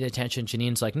was going to be the tension.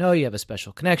 Janine's like, no, you have a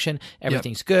special connection.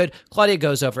 Everything's good. Claudia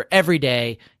goes over every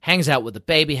day, hangs out with the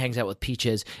baby, hangs out with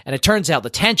Peaches. And it turns out the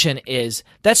tension is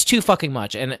that's too fucking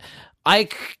much. And I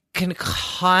can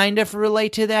kind of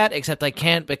relate to that, except I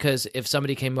can't because if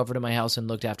somebody came over to my house and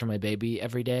looked after my baby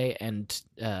every day and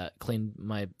cleaned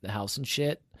my house and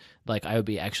shit, I would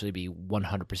actually be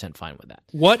 100% fine with that.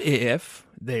 What if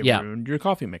they Yeah. ruined your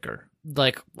coffee maker?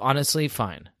 Honestly,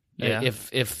 fine. Yeah.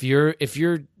 If you're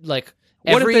What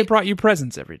if they brought you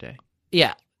presents every day?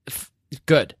 yeah,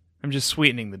 good. I'm just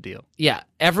sweetening the deal. Yeah,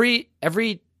 every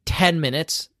 10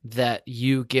 minutes that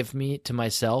you give me to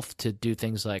myself to do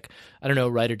things like, I don't know,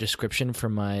 write a description for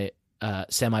my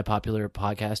semi-popular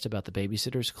podcast about the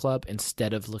Babysitters Club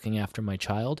instead of looking after my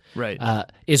child, Right.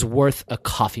 is worth a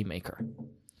coffee maker.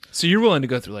 So you're willing to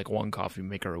go through one coffee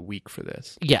maker a week for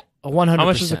this? Yeah, 100%. How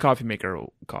much does a coffee maker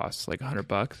cost?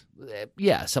 $100?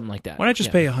 Yeah, something like that. Why not just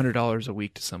Yeah. pay $100 a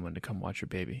week to someone to come watch your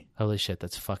baby? Holy shit,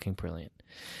 that's fucking brilliant.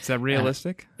 Is that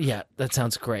realistic? Yeah, that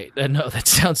sounds great. No, that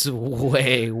sounds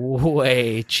way,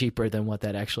 way cheaper than what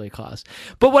that actually costs.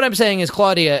 But what I'm saying is,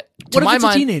 Claudia, to What if my it's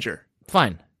mind, a teenager?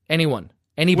 fine, anyone,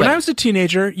 anybody. When I was a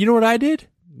teenager, you know what I did?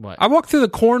 What? I walked through the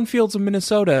cornfields of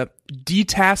Minnesota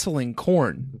detasseling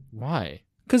corn Why?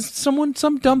 because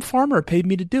some dumb farmer paid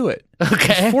me to do it. I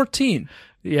Okay. was 14.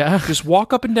 Yeah. Just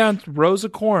walk up and down rows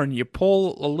of corn. You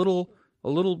pull a little.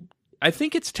 I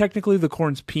think it's technically the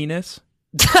corn's penis,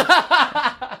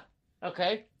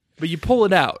 Okay. but you pull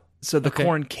it out so the Okay.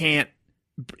 corn can't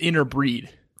interbreed.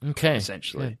 Okay.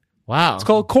 Essentially, Wow. it's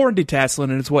called corn detasseling,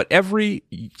 and it's what every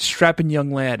strapping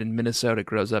young lad in Minnesota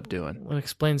grows up doing. That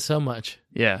explains so much.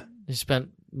 Yeah, You spent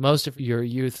most of your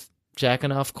youth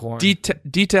jacking off corn.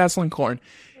 detasseling corn,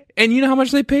 and you know how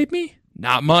much they paid me?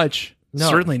 Not much. No.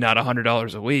 Certainly not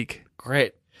 $100 a week.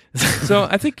 Great. So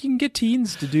I think you can get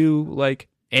teens to do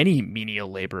any menial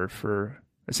labor for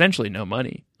essentially no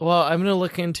money. Well, I'm going to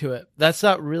look into it. That's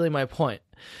not really my point.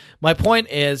 My point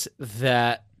is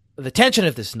that the tension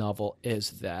of this novel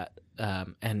is that,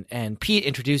 and Pete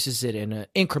introduces it in an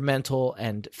incremental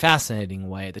and fascinating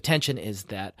way. The tension is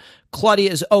that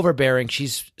Claudia is overbearing.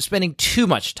 She's spending too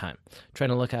much time trying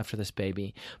to look after this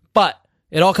baby. But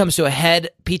it all comes to a head.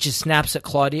 Peaches snaps at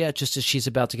Claudia just as she's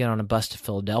about to get on a bus to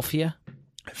Philadelphia.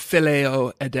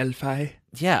 Phileo Adelphi.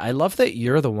 Yeah, I love that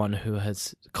you're the one who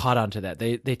has caught on to that.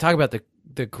 They talk about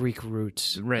the Greek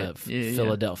roots Right. of Yeah.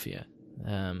 Philadelphia.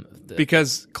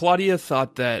 Because Claudia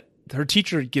thought that her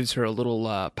teacher gives her a little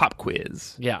pop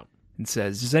quiz Yeah. and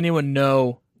says, does anyone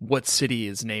know what city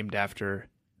is named after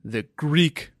the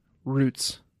Greek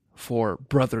roots for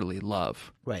brotherly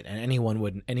love? Right. And anyone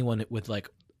with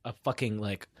a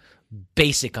fucking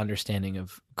basic understanding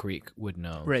of Greek would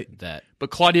know Right. that. But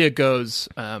Claudia goes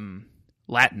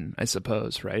Latin, I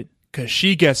suppose, right? Because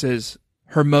she guesses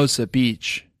Hermosa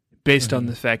Beach based on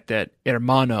the fact that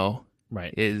hermano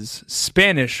Right. is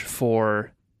Spanish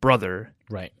for brother.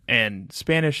 Right. And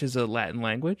Spanish is a Latin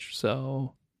language,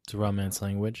 so... It's a Romance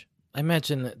language. I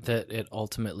imagine that it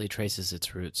ultimately traces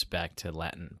its roots back to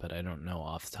Latin, but I don't know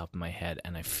off the top of my head,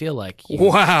 and I feel like...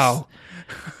 Wow!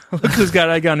 Look who's got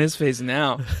egg on his face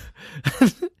now.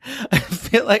 I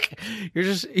feel like you're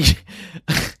just...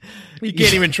 You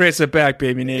can't even trace it back,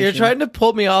 baby nation. You're trying to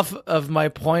pull me off of my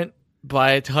point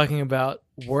by talking about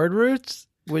word roots,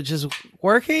 which is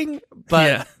working, but...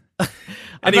 Yeah. I'm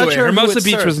Anyway, not sure Hermosa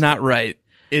Beach serves. was not right.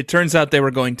 It turns out they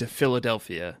were going to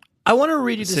Philadelphia, I want to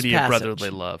read you the this city of passage. brotherly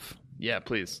love. Yeah,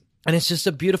 please. And it's just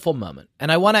a beautiful moment.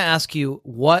 And I want to ask you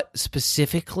what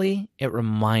specifically it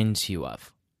reminds you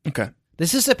of. Okay.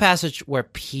 This is a passage where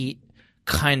Pete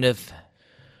kind of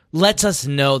lets us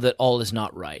know that all is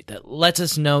not right, that lets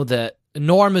us know that a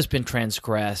norm has been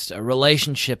transgressed, a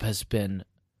relationship has been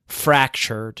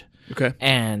fractured, Okay.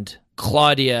 and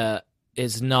Claudia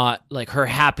is not, like, her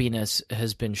happiness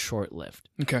has been short-lived.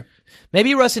 Okay.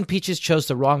 Maybe Russ and Peaches chose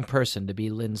the wrong person to be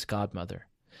Lynn's godmother.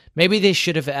 Maybe they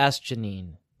should have asked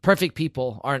Janine. Perfect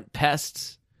people aren't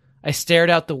pests. I stared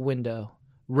out the window.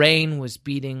 Rain was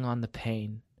beating on the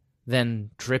pane,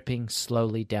 then dripping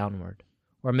slowly downward.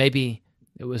 Or maybe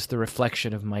it was the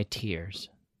reflection of my tears.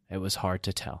 It was hard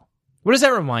to tell. What does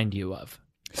that remind you of?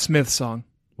 Smith song.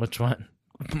 Which one?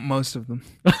 Most of them.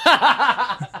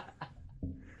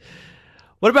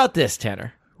 What about this,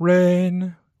 Tanner?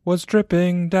 Rain was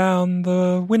dripping down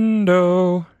the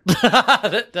window.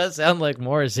 That does sound like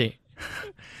Morrissey.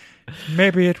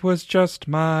 Maybe it was just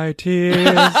my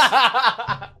tears.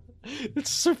 It's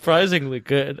surprisingly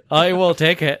good. I will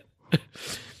take it.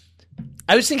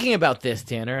 I was thinking about this,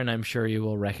 Tanner, and I'm sure you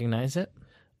will recognize it.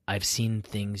 I've seen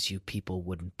things you people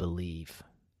wouldn't believe.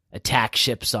 Attack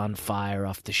ships on fire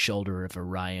off the shoulder of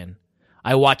Orion.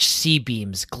 I watched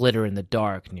C-beams glitter in the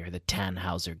dark near the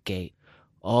Tannhauser Gate.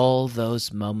 All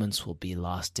those moments will be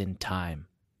lost in time,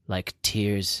 like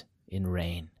tears in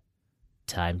rain.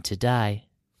 Time to die.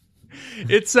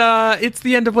 It's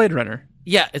the end of Blade Runner.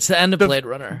 Yeah, it's the end of Blade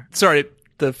Runner. Sorry,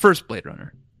 the first Blade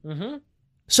Runner. Mm-hmm.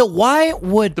 So why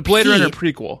would The Blade Pete, Runner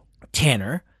prequel.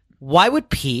 Tanner, why would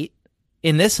Pete,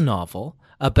 in this novel,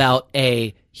 about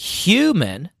a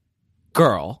human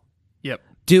girl, Yep.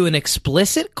 do an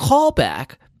explicit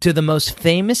callback to the most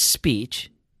famous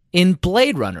speech in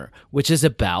Blade Runner, which is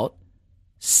about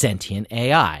sentient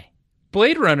AI?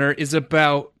 Blade Runner is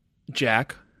about,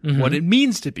 Jack, what it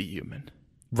means to be human.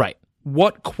 Right.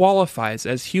 What qualifies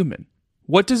as human?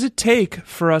 What does it take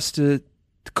for us to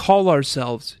call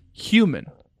ourselves human?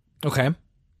 Okay.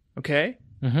 Okay?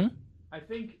 Mm-hmm. I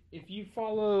think if you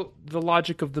follow the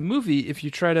logic of the movie, if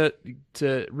you try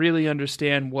to really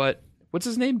understand what's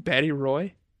his name? Batty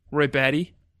Roy? Roy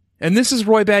Batty? And this is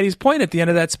Roy Batty's point at the end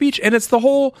of that speech, and it's the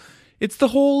whole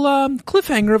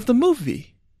cliffhanger of the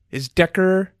movie. Is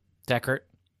Deckard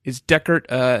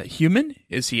human?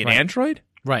 Is he an android?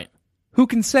 Right. Who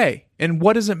can say? And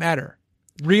what does it matter?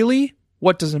 Really?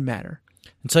 What does it matter?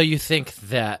 And so you think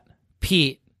that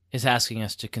Pete is asking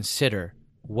us to consider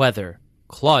whether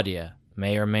Claudia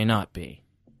may or may not be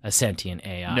a sentient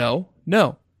AI.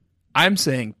 No. I'm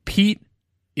saying Pete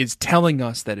is telling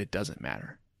us that it doesn't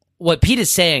matter. What Pete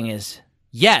is saying is,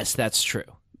 yes, that's true.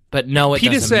 But no, it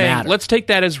Pete doesn't is saying, matter. let's take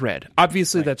that as read.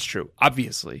 Obviously, that's true.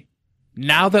 Obviously.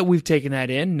 Now that we've taken that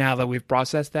in, now that we've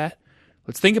processed that,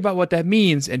 let's think about what that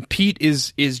means. And Pete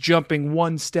is jumping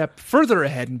one step further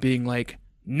ahead and being like,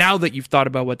 now that you've thought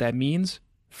about what that means,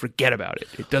 forget about it.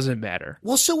 It doesn't matter.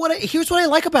 Well, so here's what I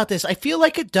like about this. I feel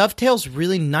like it dovetails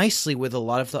really nicely with a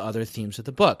lot of the other themes of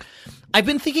the book. I've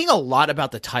been thinking a lot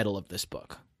about the title of this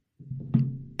book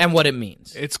and what it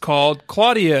means. It's called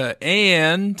Claudia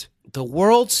and... The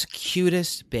world's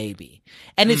cutest baby.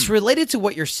 And it's related to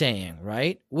what you're saying,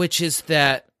 right? Which is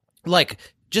that, like,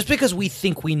 just because we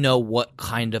think we know what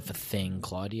kind of a thing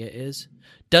Claudia is,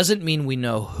 doesn't mean we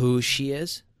know who she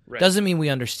is. Right. Doesn't mean we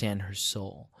understand her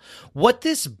soul. What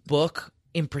this book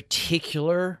in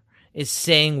particular is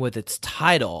saying with its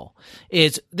title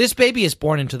is this baby is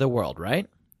born into the world, right?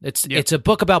 It's a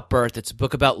book about birth. It's a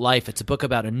book about life. It's a book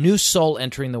about a new soul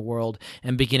entering the world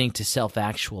and beginning to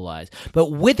self-actualize.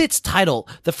 But with its title,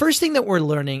 the first thing that we're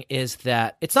learning is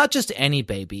that it's not just any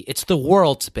baby. It's the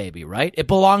world's baby, right? It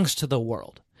belongs to the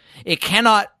world. It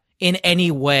cannot in any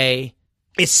way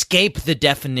escape the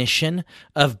definition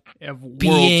of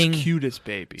being world's cutest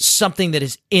baby. Something that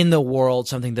is in the world,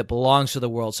 something that belongs to the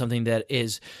world, something that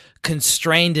is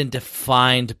constrained and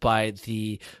defined by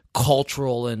the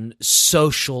cultural and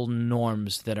social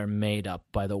norms that are made up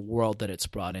by the world that it's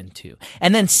brought into.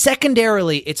 And then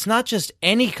secondarily, it's not just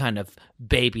any kind of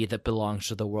baby that belongs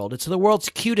to the world. It's the world's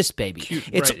cutest baby.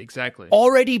 It's right, exactly.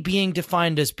 already being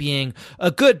defined as being a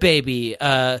good baby,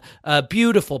 a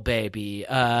beautiful baby,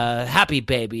 a happy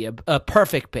baby, a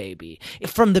perfect baby.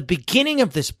 From the beginning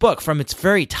of this book, from its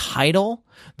very title,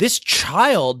 this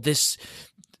child, this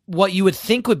what you would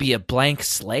think would be a blank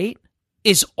slate,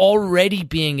 is already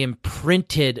being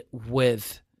imprinted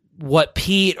with what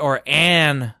Pete or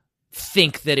Anne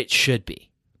think that it should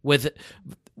be, with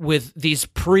these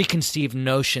preconceived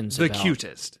notions the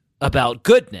cutest about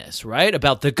goodness, right?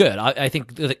 About the good. I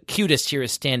think the cutest here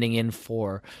is standing in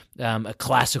for a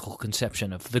classical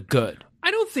conception of the good.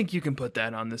 I don't think you can put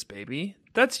that on this baby.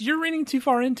 You're reading too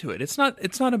far into it. It's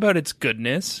not about its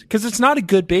goodness, because it's not a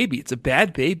good baby. It's a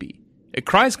bad baby. It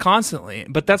cries constantly,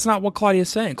 but that's not what Claudia's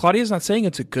saying. Claudia's not saying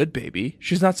it's a good baby.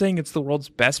 She's not saying it's the world's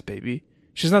best baby.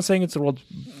 She's not saying it's the world's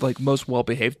most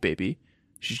well-behaved baby.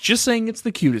 She's just saying it's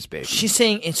the cutest baby. She's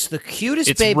saying it's the cutest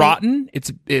baby. baby. It's rotten.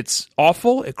 It's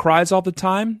awful. It cries all the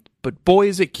time, but boy,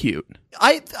 is it cute.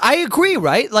 I agree,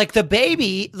 right? Like the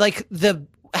baby,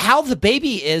 how the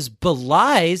baby is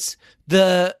belies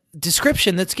the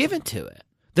description that's given to it.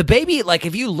 The baby,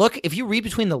 if you read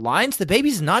between the lines, the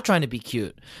baby's not trying to be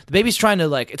cute. The baby's trying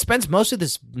to, it spends most of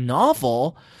this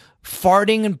novel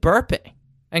farting and burping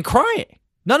and crying.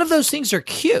 None of those things are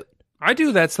cute. I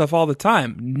do that stuff all the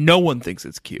time. No one thinks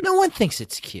it's cute. No one thinks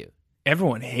it's cute.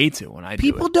 Everyone hates it when I do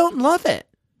it. People don't love it.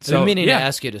 So, I'm meaning to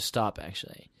ask you to stop,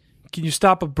 actually. Can you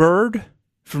stop a bird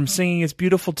from singing its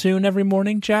beautiful tune every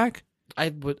morning, Jack? I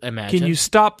would imagine. Can you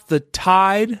stop the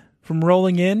tide from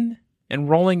rolling in and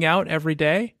rolling out every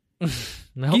day?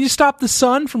 No. Can you stop the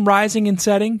sun from rising and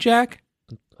setting, Jack?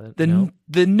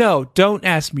 No, don't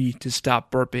ask me to stop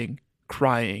burping,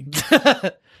 crying,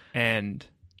 and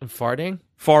farting?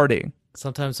 Farting.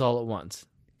 Sometimes all at once.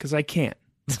 Because I can't.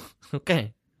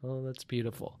 Okay. Well, that's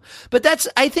beautiful. But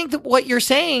I think that what you're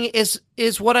saying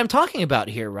is what I'm talking about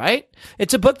here, right?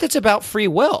 It's a book that's about free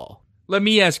will. Let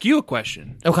me ask you a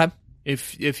question. Okay.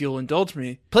 If you'll indulge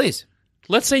me. Please.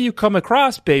 Let's say you come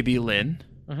across Baby Lynn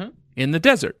in the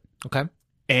desert. Okay.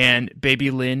 And Baby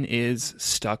Lynn is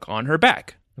stuck on her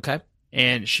back. Okay.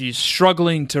 And she's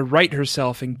struggling to right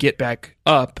herself and get back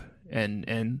up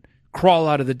and crawl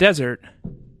out of the desert,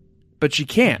 but she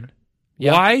can't.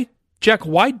 Yeah. Why, Jack,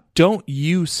 why don't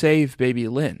you save Baby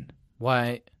Lynn?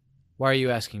 Why are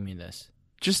you asking me this?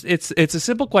 Just it's a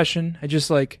simple question. I just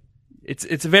I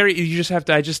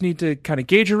just need to kind of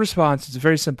gauge your response. It's a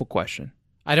very simple question.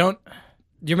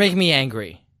 You're making me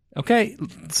angry. Okay,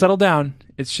 settle down.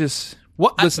 It's just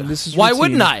listen, this is why routine.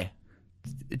 wouldn't I?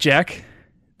 Jack,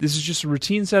 this is just a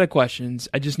routine set of questions.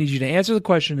 I just need you to answer the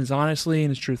question as honestly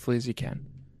and as truthfully as you can.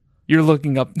 You're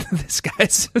looking up this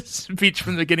guy's speech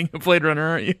from the beginning of Blade Runner,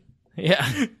 aren't you?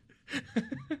 Yeah.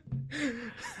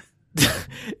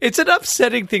 It's an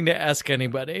upsetting thing to ask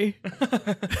anybody.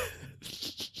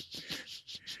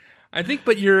 I think,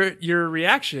 but your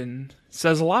reaction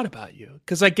says a lot about you.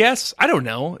 Because I guess, I don't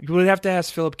know, you would have to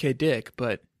ask Philip K. Dick,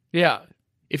 but yeah,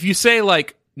 if you say,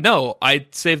 no, I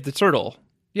saved the turtle.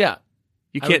 Yeah.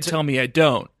 You can't tell me I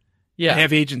don't. Yeah. I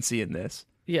have agency in this.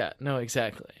 Yeah, no,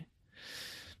 exactly.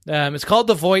 It's called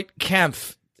the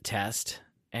Voight-Kampff test,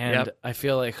 and I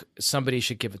feel like somebody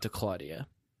should give it to Claudia.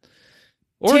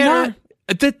 Or not.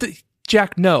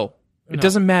 Jack, no. It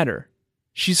doesn't matter.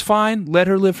 She's fine. Let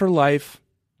her live her life.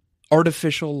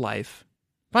 Artificial life.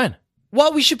 Fine.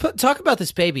 Well, we should talk about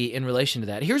this baby in relation to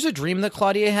that. Here's a dream that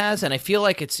Claudia has, and I feel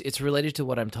like it's related to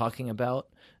what I'm talking about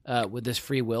with this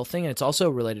free will thing, and it's also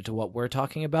related to what we're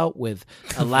talking about with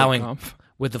allowing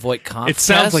with the Voight-Kampff. It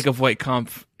sounds test. Like a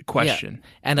Voight-Kampff question. Yeah.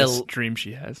 And this dream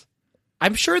she has.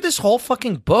 I'm sure this whole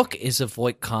fucking book is a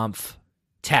Voight-Kampff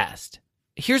test.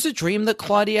 Here's a dream that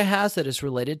Claudia has that is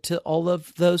related to all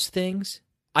of those things.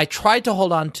 I tried to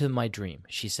hold on to my dream,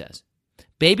 she says.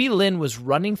 Baby Lynn was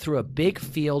running through a big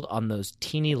field on those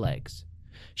teeny legs.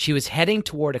 She was heading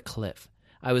toward a cliff.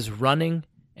 I was running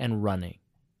and running,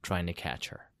 trying to catch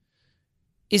her.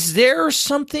 Is there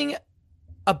something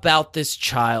about this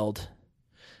child?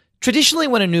 Traditionally,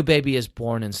 when a new baby is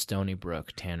born in Stony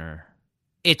Brook, Tanner,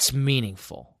 it's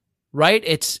meaningful, right?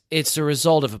 It's a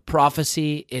result of a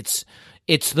prophecy. It's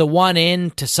the one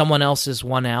in to someone else's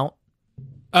one out.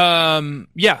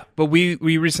 Yeah, but we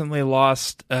recently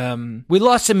lost. We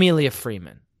lost Amelia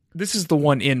Freeman. This is the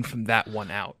one in from that one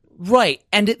out. Right,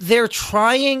 and they're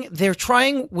trying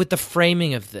with the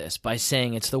framing of this by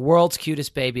saying it's the world's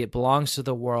cutest baby, it belongs to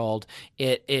the world,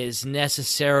 it is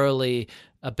necessarily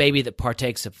a baby that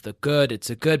partakes of the good,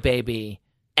 it's a good baby,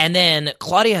 And then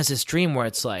Claudia has this dream where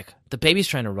it's like the baby's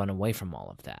trying to run away from all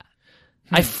of that.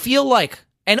 I feel like,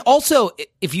 and also,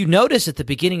 if you notice at the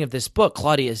beginning of this book,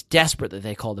 Claudia is desperate that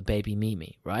they call the baby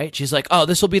Mimi, right? She's like, oh,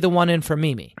 this will be the one in for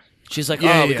Mimi. She's like,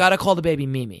 we got to call the baby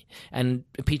Mimi. And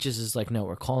Peaches is like, no,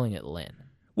 we're calling it Lynn.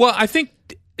 Well, I think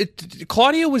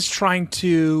Claudia was trying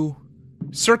to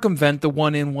circumvent the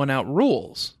one in, one out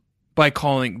rules by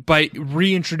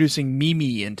reintroducing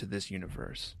Mimi into this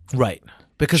universe. Right.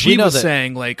 Because she was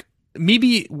saying, like,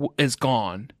 Mimi is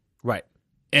gone. Right.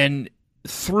 And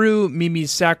through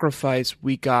Mimi's sacrifice,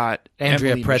 we got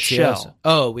Andrea Emily Prezioso.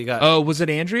 Michelle. Oh, was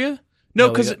it Andrea? No,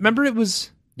 because remember it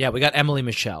was... Yeah, we got Emily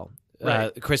Michelle,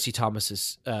 Right. Christy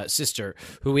Thomas's sister,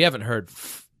 who we haven't heard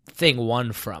thing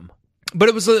one from. But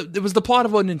it was the plot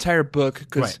of an entire book,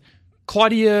 because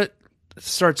Claudia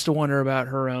starts to wonder about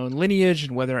her own lineage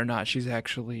and whether or not she's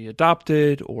actually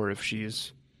adopted or if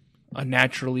she's a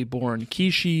naturally born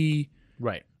Kishi.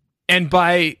 Right. And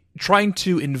by trying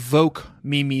to invoke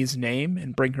Mimi's name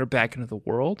and bring her back into the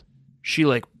world, she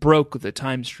like broke the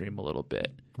time stream a little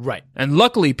bit. Right. And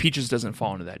luckily, Peaches doesn't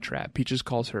fall into that trap. Peaches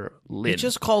calls her Lynn.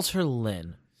 Peaches calls her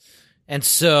Lynn. And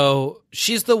so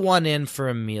she's the one in for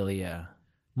Amelia.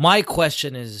 My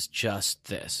question is just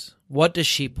this. What does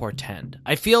she portend?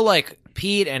 I feel like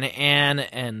Pete and Anne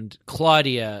and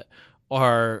Claudia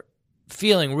are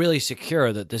feeling really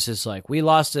secure that this is like, we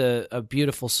lost a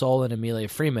beautiful soul in Amelia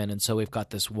Freeman, and so we've got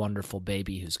this wonderful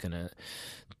baby who's going to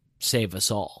save us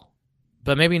all.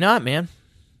 But maybe not, man.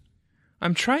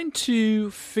 I'm trying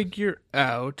to figure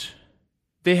out...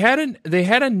 They had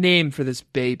a name for this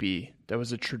baby that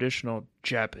was a traditional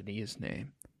Japanese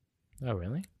name. Oh,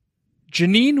 really?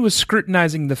 Janine was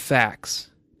scrutinizing the facts.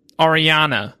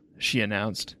 Ariana, she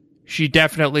announced. She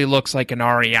definitely looks like an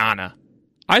Ariana.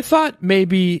 I thought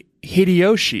maybe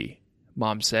Hideyoshi,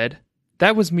 Mom said.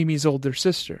 That was Mimi's older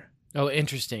sister. Oh,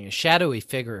 interesting. A shadowy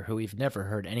figure who we've never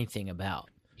heard anything about.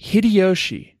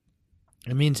 Hideyoshi.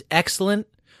 It means excellent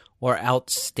or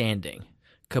outstanding,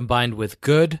 combined with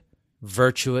good,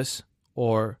 virtuous,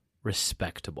 or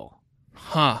respectable.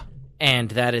 Huh.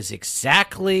 And that is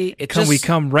exactly... We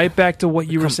come right back to what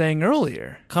you were saying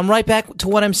earlier? Come right back to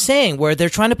what I'm saying, where they're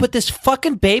trying to put this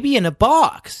fucking baby in a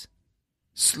box.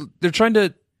 They're trying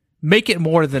to make it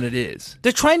more than it is.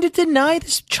 They're trying to deny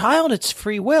this child its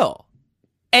free will.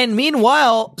 And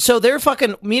meanwhile, they're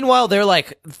fucking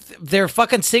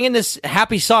singing this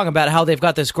happy song about how they've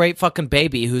got this great fucking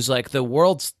baby who's like the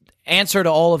world's answer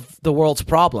to all of the world's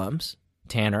problems,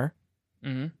 Tanner.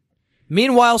 Mm-hmm.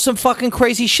 Meanwhile, some fucking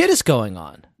crazy shit is going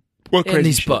on in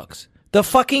these books. The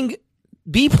fucking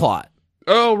B plot.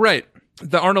 Oh, right.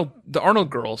 The Arnold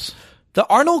girls. The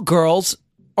Arnold girls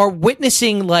are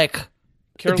witnessing like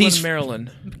Carolyn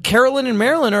and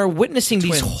Marilyn are witnessing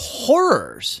these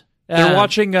horrors. They're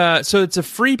watching, so it's a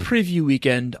free preview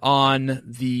weekend on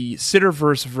the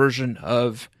Sitterverse version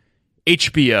of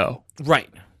HBO. Right.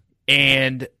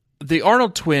 And the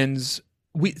Arnold twins,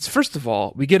 first of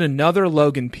all, we get another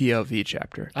Logan POV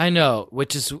chapter. I know,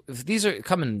 these are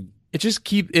coming. It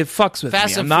fucks with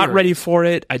fast me. I'm not furious. ready for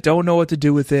it. I don't know what to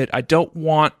do with it. I don't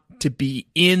want to be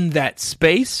in that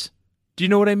space. Do you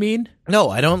know what I mean? No,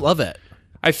 I don't love it.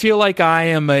 I feel like I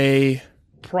am a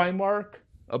Primarch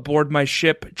aboard my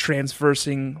ship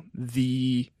transversing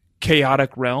the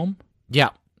chaotic realm. Yeah.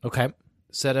 Okay.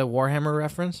 Is that a Warhammer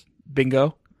reference?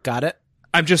 Bingo. Got it.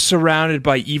 I'm just surrounded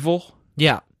by evil.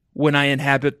 Yeah. When I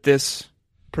inhabit this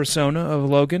persona of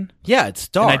Logan. Yeah, it's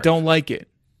dark. And I don't like it.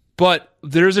 But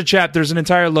there's an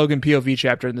entire Logan POV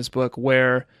chapter in this book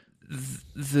where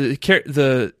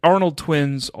the Arnold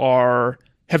twins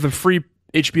have a free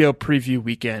HBO preview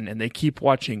weekend, and they keep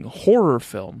watching horror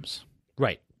films.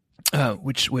 Right.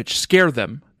 Which scare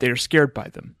them. They're scared by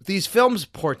them. These films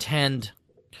portend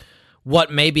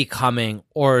what may be coming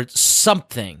or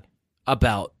something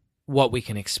about what we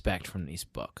can expect from these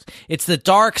books. It's the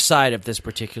dark side of this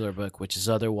particular book, which is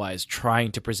otherwise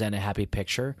trying to present a happy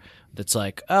picture that's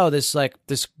like, oh,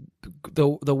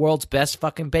 the world's best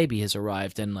fucking baby has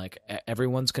arrived and like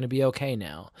everyone's going to be okay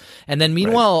now. And then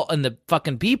meanwhile, in the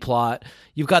fucking B plot,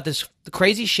 you've got this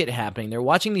crazy shit happening. They're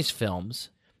watching these films,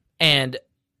 and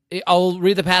I'll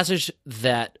read the passage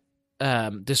that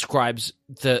describes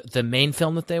the main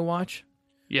film that they watch.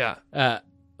 Yeah.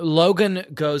 Logan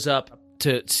goes up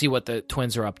to see what the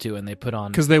twins are up to, and they put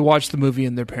on... Because they watch the movie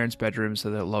in their parents' bedroom so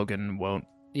that Logan won't...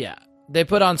 Yeah. They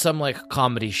put on some, like,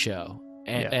 comedy show,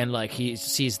 and like, he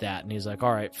sees that, and he's like,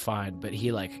 all right, fine, but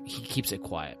he keeps it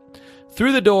quiet.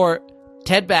 Through the door,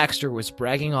 Ted Baxter was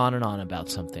bragging on and on about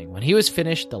something. When he was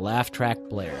finished, the laugh track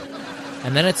blared,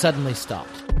 and then it suddenly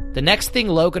stopped. The next thing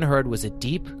Logan heard was a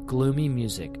deep, gloomy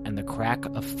music and the crack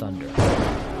of thunder.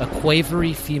 A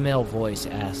quavery female voice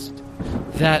asked,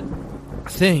 "That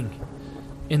thing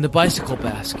in the bicycle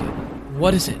basket,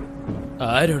 what is it?"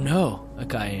 "I don't know," a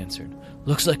guy answered.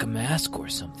 "Looks like a mask or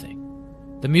something."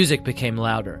 The music became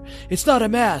louder. "It's not a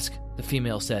mask," the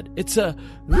female said. "It's a..."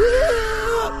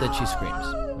 Then she screams.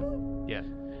 Yeah.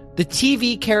 The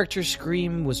TV character's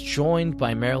scream was joined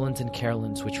by Marilyn's and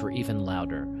Carolyn's, which were even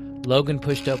louder. Logan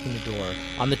pushed open the door.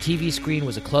 On the TV screen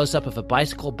was a close-up of a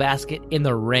bicycle basket in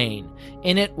the rain.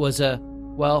 In it was a...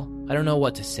 well, I don't know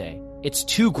what to say. It's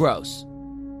too gross.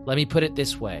 Let me put it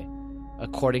this way.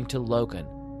 According to Logan,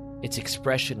 its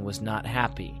expression was not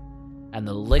happy, and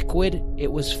the liquid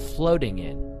it was floating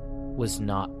in was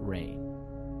not rain.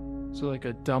 So like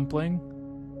a dumpling?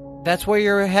 That's where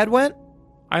your head went?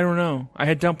 I don't know. I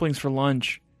had dumplings for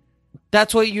lunch.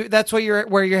 Where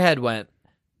your head went.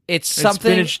 It's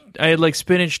something. I had like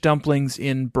spinach dumplings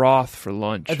in broth for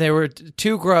lunch. They were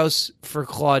too gross for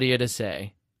Claudia to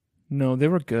say. No, they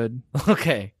were good.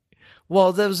 Okay.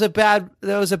 Well, there was a bad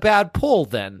pull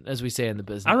then, as we say in the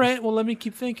business. All right. Well, let me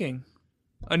keep thinking.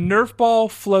 A Nerf ball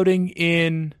floating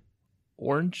in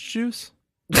orange juice?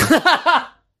 I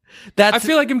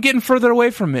feel like I'm getting further away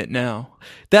from it now.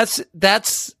 That's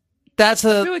I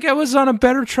feel like I was on a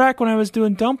better track when I was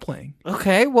doing dumpling.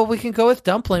 Okay, well, we can go with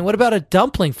dumpling. What about a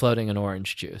dumpling floating in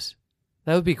orange juice?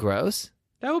 That would be gross.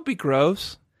 That would be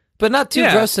gross. But not too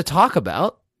gross to talk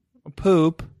about.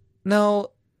 Poop. No.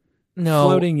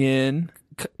 Floating in.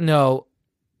 No.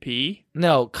 Pee?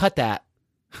 No, cut that.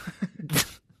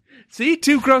 See?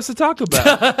 Too gross to talk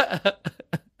about.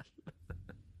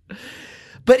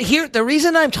 But here, the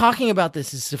reason I'm talking about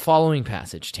this is the following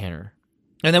passage, Tanner.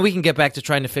 And then we can get back to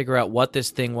trying to figure out what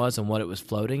this thing was and what it was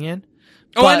floating in.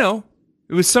 Oh, I know.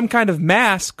 It was some kind of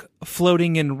mask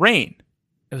floating in rain.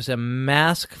 It was a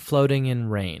mask floating in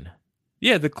rain.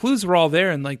 Yeah, the clues were all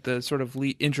there in like the sort of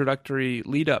introductory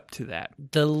lead up to that.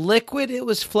 The liquid it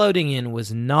was floating in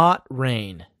was not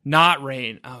rain. Not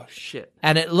rain. Oh, shit.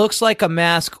 And it looks like a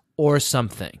mask or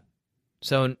something.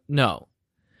 So, no.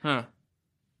 Huh.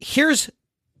 Here's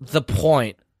the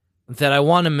point that I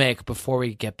want to make before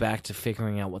we get back to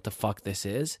figuring out what the fuck this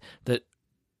is, that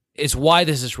is why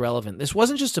this is relevant. This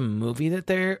wasn't just a movie that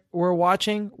they were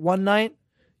watching one night.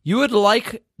 You would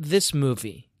like this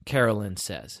movie, Carolyn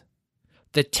says.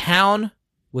 The town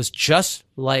was just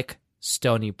like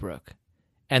Stony Brook.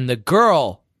 And the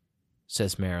girl,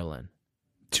 says Marilyn,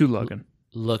 to Logan,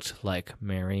 looked like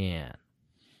Marianne.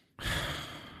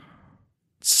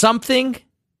 Something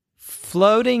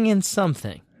floating in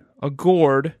something. A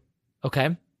gourd.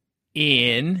 Okay.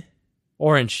 In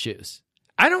orange juice.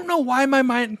 I don't know why my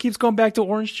mind keeps going back to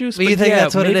orange juice. But you think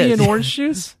that's what it is? Maybe in orange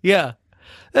juice? Yeah.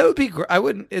 That would be,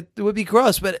 it would be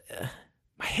gross, but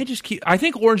my head just keeps, I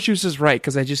think orange juice is right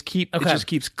because it just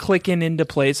keeps clicking into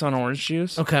place on orange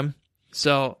juice. Okay.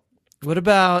 So what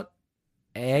about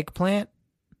eggplant?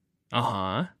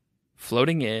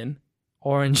 Floating in.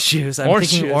 Orange juice. I'm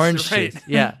thinking orange juice.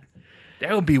 Yeah.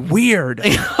 That would be weird.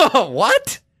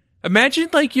 What? Imagine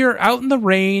like you're out in the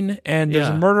rain and there's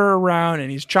a murderer around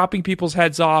and he's chopping people's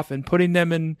heads off and putting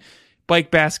them in bike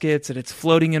baskets and it's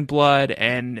floating in blood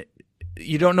and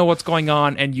you don't know what's going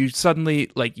on and you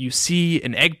suddenly like you see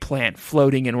an eggplant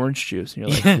floating in orange juice and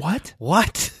you're like, what?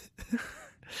 What?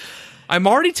 I'm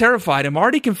already terrified. I'm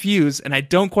already confused and I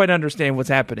don't quite understand what's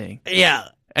happening. Yeah.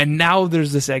 And now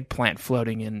there's this eggplant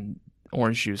floating in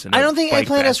orange juice. I don't think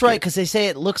eggplant is right because they say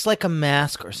it looks like a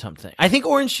mask or something. I think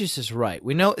orange juice is right.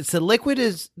 We know it's the liquid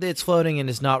it's floating in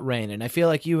is not rain, and I feel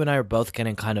like you and I are both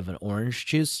getting kind of an orange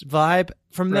juice vibe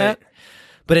from that.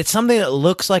 But it's something that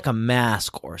looks like a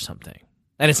mask or something,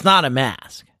 and it's not a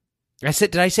mask.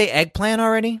 Did I say eggplant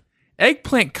already?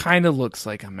 Eggplant kind of looks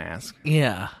like a mask.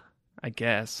 Yeah, I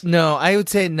guess. No, I would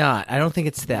say not. I don't think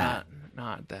it's that.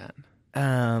 Not that.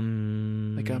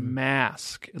 Like a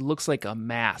mask. It looks like a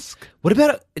mask. What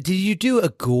about did you do a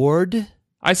gourd?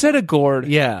 I said a gourd.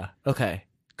 Yeah. Okay.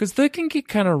 Because they can get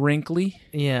kind of wrinkly.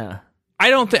 Yeah.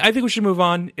 I think we should move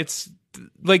on. It's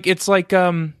like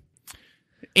Anne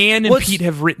and Pete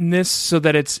have written this so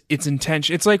that it's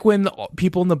intention. It's like when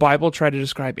people in the Bible try to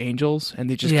describe angels and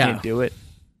they just can't do it.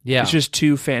 Yeah. It's just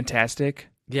too fantastic.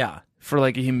 Yeah. For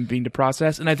like a human being to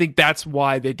process. And I think that's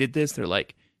why they did this. They're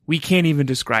like, we can't even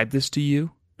describe this to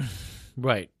you.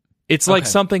 Right. It's like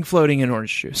something floating in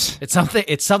orange juice. It's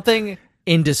something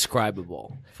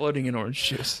indescribable. Floating in orange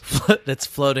juice. That's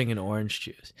floating in orange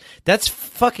juice. That's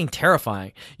fucking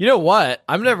terrifying. You know what?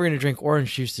 I'm never going to drink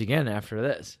orange juice again after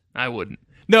this. I wouldn't.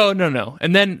 No.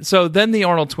 And then the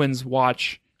Arnold twins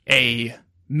watch a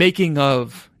making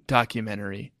of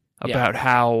documentary about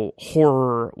how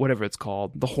horror, whatever it's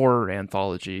called, the horror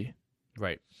anthology,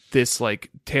 Right. this like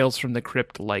Tales from the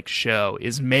Crypt like show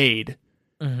is made.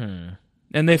 Mm-hmm.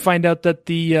 And they find out that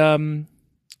the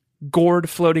gourd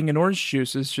floating in orange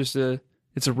juice is just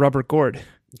it's a rubber gourd.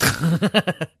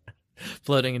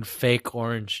 Floating in fake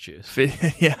orange juice.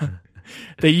 Yeah.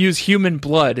 They use human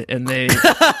blood and they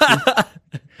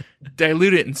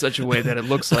dilute it in such a way that it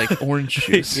looks like orange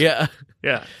juice. Yeah.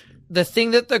 Yeah. The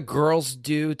thing that the girls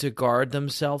do to guard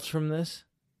themselves from this,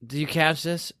 do you catch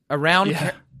this?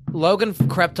 Logan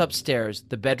crept upstairs.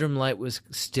 The bedroom light was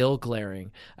still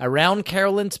glaring. Around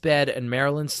Carolyn's bed and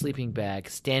Marilyn's sleeping bag,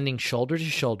 standing shoulder to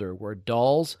shoulder, were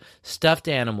dolls, stuffed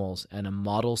animals, and a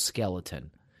model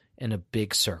skeleton in a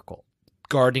big circle,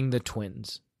 guarding the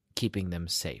twins, keeping them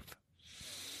safe.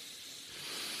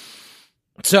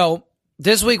 So,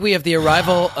 this week we have the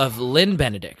arrival of Lynn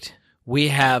Benedict. We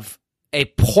have a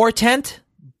portent,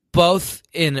 both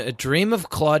in a dream of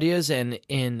Claudia's and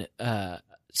in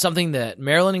something that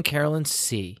Marilyn and Carolyn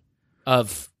see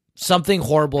of something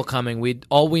horrible coming.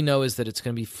 All we know is that it's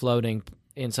going to be floating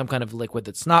in some kind of liquid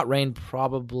that's not rain,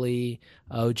 probably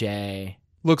OJ.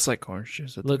 Looks like orange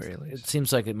juice at the very least. It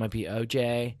seems like it might be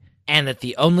OJ. And that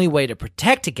the only way to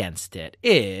protect against it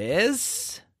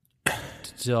is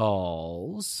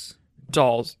dolls.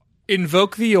 Dolls.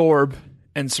 Invoke the orb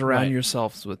and surround Right.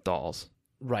 yourselves with dolls.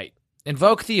 Right.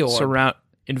 Invoke the orb.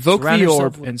 Invoke Surround the yourself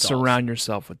orb with and dolls. surround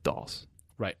yourself with dolls.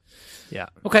 Right. Yeah.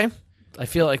 Okay. I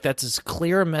feel like that's as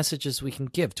clear a message as we can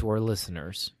give to our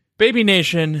listeners. Baby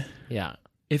Nation, Yeah.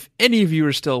 if any of you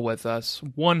are still with us,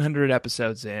 100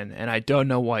 episodes in, and I don't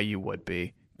know why you would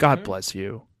be, God bless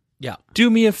you. Yeah. Do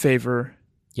me a favor.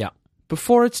 Yeah.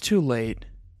 Before it's too late,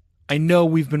 I know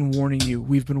we've been warning you.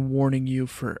 We've been warning you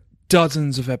for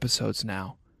dozens of episodes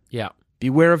now. Yeah.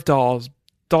 Beware of dolls.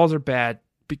 Dolls are bad.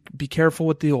 Be careful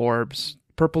with the orbs.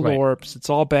 Purple Right. orbs. It's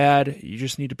all bad. You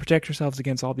just need to protect yourselves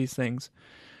against all these things.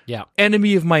 Yeah.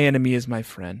 Enemy of my enemy is my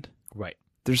friend. Right.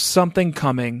 There's something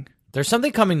coming. There's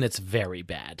something coming that's very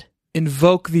bad.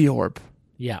 Invoke the orb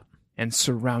Yeah. and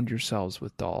surround yourselves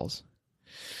with dolls.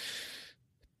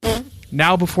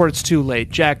 Now before it's too late,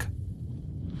 Jack,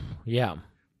 Yeah.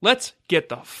 let's get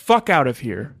the fuck out of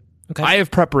here. Okay. I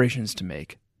have preparations to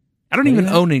make. I don't even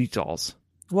own any dolls.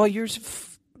 Well, you're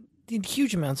in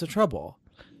huge amounts of trouble.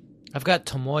 I've got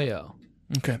Tomoyo.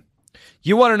 Okay.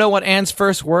 You want to know what Anne's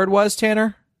first word was,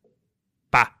 Tanner?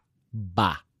 Bah.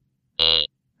 Ba. She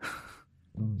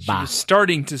Ba. was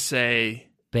starting to say...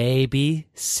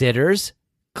 Babysitters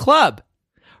Club.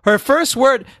 Her first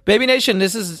word, Baby Nation,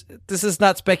 this is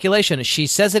not speculation. She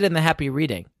says it in the happy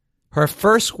reading. Her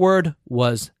first word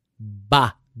was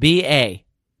ba. B-A.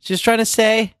 She's trying to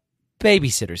say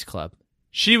Babysitters Club.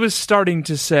 She was starting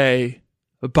to say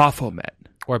Baphomet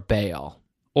Or Baal.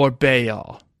 or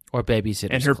Baal Or Babysitters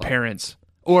and her Club. parents,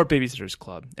 or Babysitter's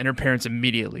Club, and her parents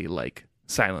immediately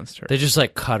silenced her. They just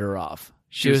cut her off.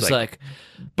 She was like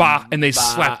Bah, and they Bah.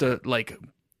 slapped a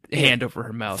hand over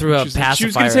her mouth. Threw a She was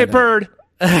pacifier going to say in it. bird.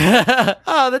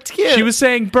 oh, that's cute. She was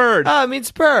saying bird. Oh, it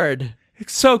means bird.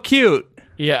 It's so cute.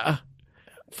 Yeah.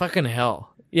 Fucking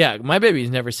hell. Yeah, my baby's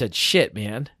never said shit,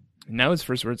 man. Now his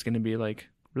first word's going to be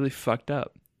really fucked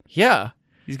up. Yeah.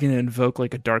 He's going to invoke a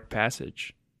dark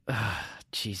passage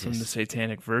Jesus. from the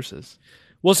satanic verses.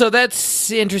 Well, so that's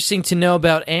interesting to know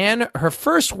about Anne. Her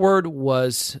first word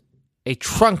was a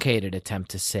truncated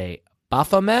attempt to say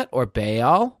Baphomet or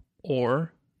Baal.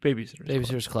 Or Babysitter's Club.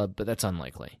 Babysitter's Club, but that's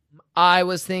unlikely. I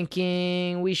was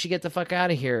thinking we should get the fuck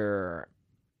out of here.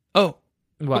 Oh,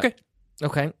 What? okay.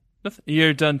 Okay. Nothing.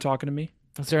 You're done talking to me?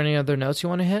 Is there any other notes you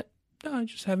want to hit? No, I'm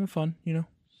just having fun,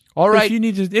 All right. If you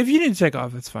need to take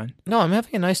off, it's fine. No, I'm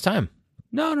having a nice time.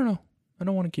 No. I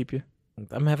don't want to keep you.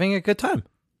 I'm having a good time.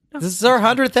 No, This is our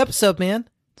 100th episode, man.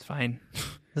 It's fine.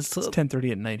 Let's, It's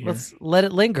 10:30 at night here. let's let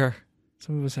it linger.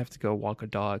 Some of us have to go walk a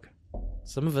dog.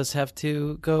 Some of us have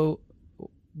to go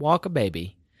walk a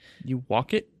baby. You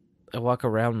walk it? I walk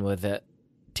around with it.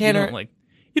 Tanner,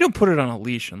 You don't put it on a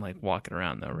leash and walk it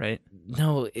around though, right?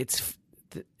 no,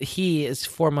 he is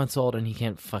 4 months old and he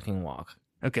can't fucking walk.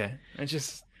 Okay.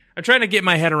 I'm trying to get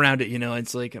my head around it,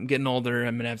 It's I'm getting older.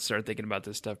 I'm gonna have to start thinking about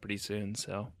this stuff pretty soon.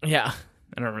 So Yeah.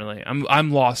 I don't really.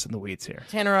 I'm lost in the weeds here.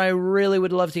 Tanner, I really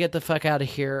would love to get the fuck out of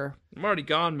here. I'm already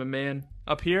gone, my man.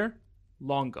 Up here,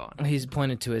 long gone. He's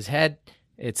pointed to his head.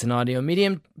 It's an audio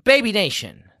medium. Baby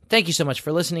Nation, thank you so much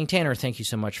for listening. Tanner, thank you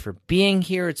so much for being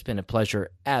here. It's been a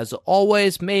pleasure as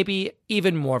always. Maybe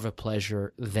even more of a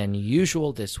pleasure than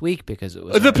usual this week because it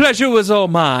was The pleasure was all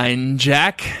mine,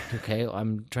 Jack. okay.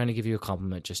 I'm trying to give you a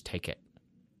compliment. Just take it.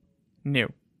 No.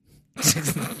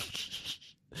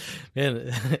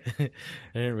 Man, I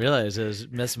didn't realize I was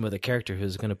messing with a character who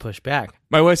was going to push back.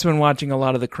 My wife's been watching a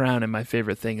lot of The Crown, and my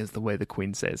favorite thing is the way the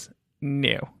Queen says,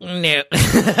 no. No.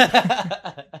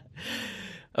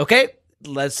 Okay,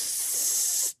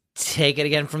 let's take it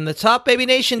again from the top. Baby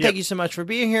Nation, thank you so much for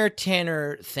being here.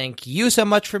 Tanner, thank you so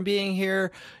much for being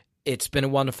here. It's been a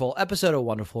wonderful episode, a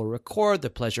wonderful record. The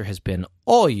pleasure has been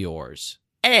all yours.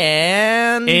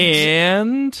 And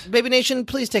Baby Nation,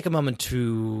 please take a moment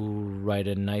to write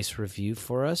a nice review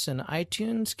for us in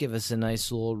iTunes. Give us a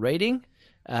nice little rating.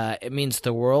 It means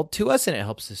the world to us, and it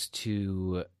helps us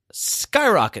to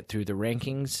skyrocket through the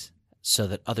rankings so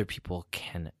that other people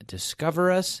can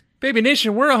discover us. Baby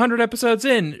Nation, we're 100 episodes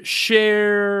in.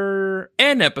 Share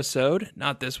an episode,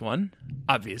 not this one,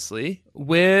 obviously,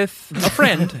 with a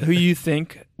friend who you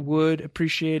think would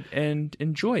appreciate and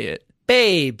enjoy it.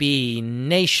 Baby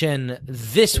Nation,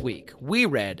 this week we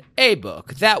read a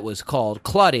book that was called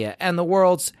Claudia and the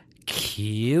World's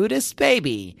Cutest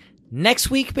Baby. Next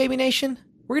week, Baby Nation,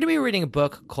 we're going to be reading a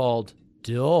book called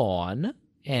Dawn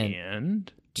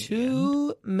and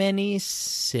Too Many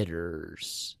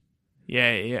Sitters.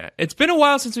 Yeah. It's been a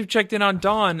while since we've checked in on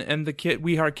Dawn and the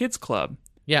We Heart Kids Club.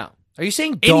 Yeah. Are you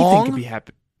saying Anything Dawn? could be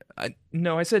happening.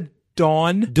 No, I said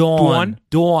Dawn. Dawn.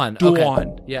 Okay.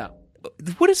 Dawn. Yeah.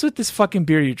 What is with this fucking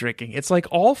beer you're drinking? It's like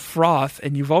all froth,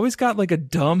 and you've always got like a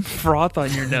dumb froth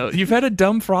on your nose. You've had a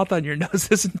dumb froth on your nose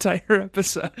this entire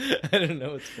episode. I don't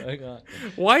know what's going on.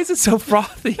 Why is it so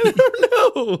frothy? I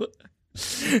don't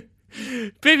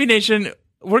know. Baby Nation,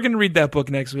 we're going to read that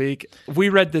book next week. We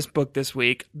read this book this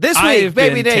week. This week,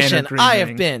 Baby Nation, I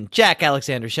have been Jack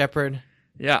Alexander Shepard.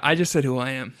 Yeah, I just said who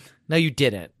I am. No, you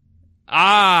didn't.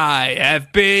 I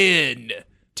have been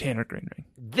Tanner Greenring.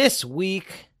 This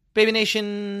week, Baby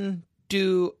Nation,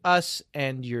 do us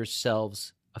and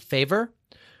yourselves a favor.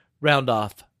 Round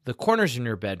off the corners in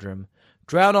your bedroom.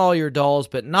 Drown all your dolls,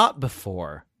 but not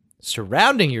before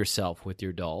surrounding yourself with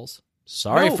your dolls.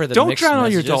 Sorry for the don't mixed drown all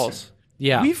your messages. dolls.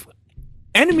 Yeah.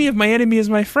 Enemy of my enemy is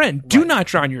my friend. Do not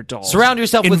drown your dolls. Surround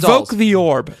yourself with dolls. Invoke the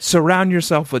orb. Surround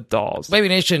yourself with dolls. Baby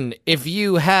Nation, if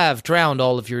you have drowned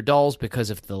all of your dolls because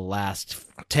of the last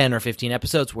 10 or 15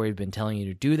 episodes where we've been telling you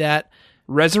to do that,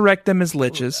 resurrect them as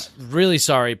liches. Really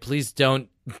sorry. Please don't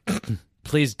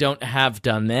have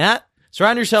done that.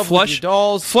 Surround yourself with your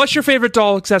dolls. Flush your favorite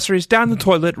doll accessories down the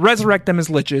toilet. Resurrect them as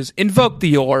liches. Invoke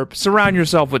the orb. Surround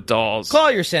yourself with dolls.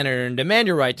 Call your senator and demand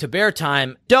your right to bear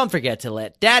time. Don't forget to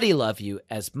let Daddy love you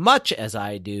as much as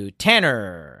I do.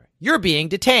 Tanner, you're being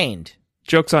detained.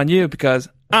 Joke's on you because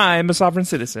I'm a sovereign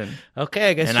citizen.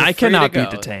 Okay, I guess and you're I free cannot to be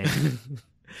go. detained.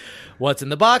 What's in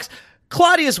the box?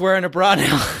 Claudia's wearing a bra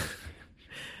now.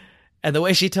 And the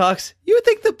way she talks, you would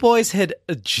think the boys had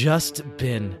just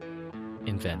been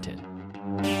invented.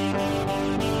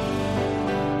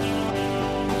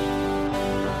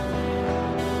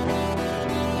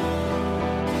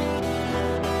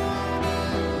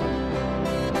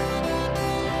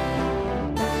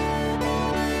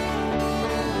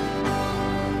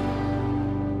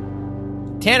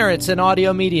 Tanner, it's an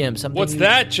audio medium. What's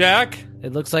that, Jack?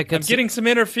 It looks like I'm getting some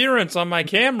interference on my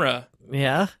camera.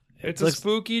 Yeah? It's a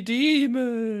spooky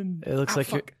demon. It looks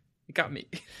like it got me.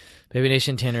 Baby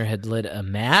Nation, Tanner had lit a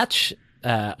match.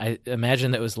 I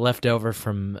imagine that was left over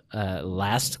from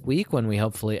last week when we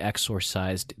hopefully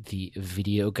exorcised the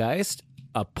video geist.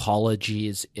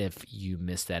 Apologies if you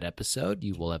missed that episode.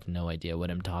 You will have no idea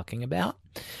what I'm talking about.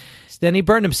 Then he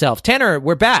burned himself. Tanner,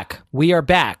 we're back. We are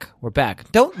back. We're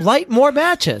back. Don't light more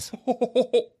matches.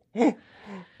 Oh,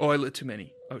 I lit too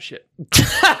many. Oh, shit.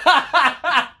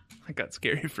 I got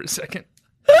scary for a second.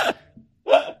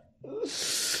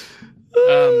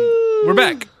 We're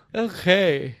back.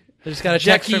 Okay. I just got a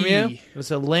text from you. It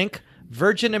was a link.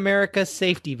 Virgin America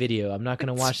safety video. I'm not going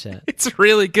to watch that. It's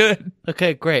really good.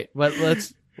 Okay, great. But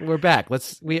we're back.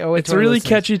 We owe it It's to a our really listeners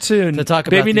catchy tune. to talk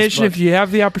about Baby these Nation, books. if you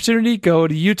have the opportunity, go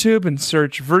to YouTube and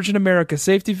search Virgin America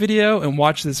safety video and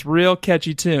watch this real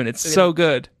catchy tune. It's so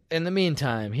good. In the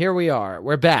meantime, here we are.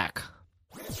 We're back.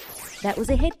 That was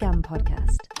a HeadGum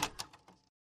podcast.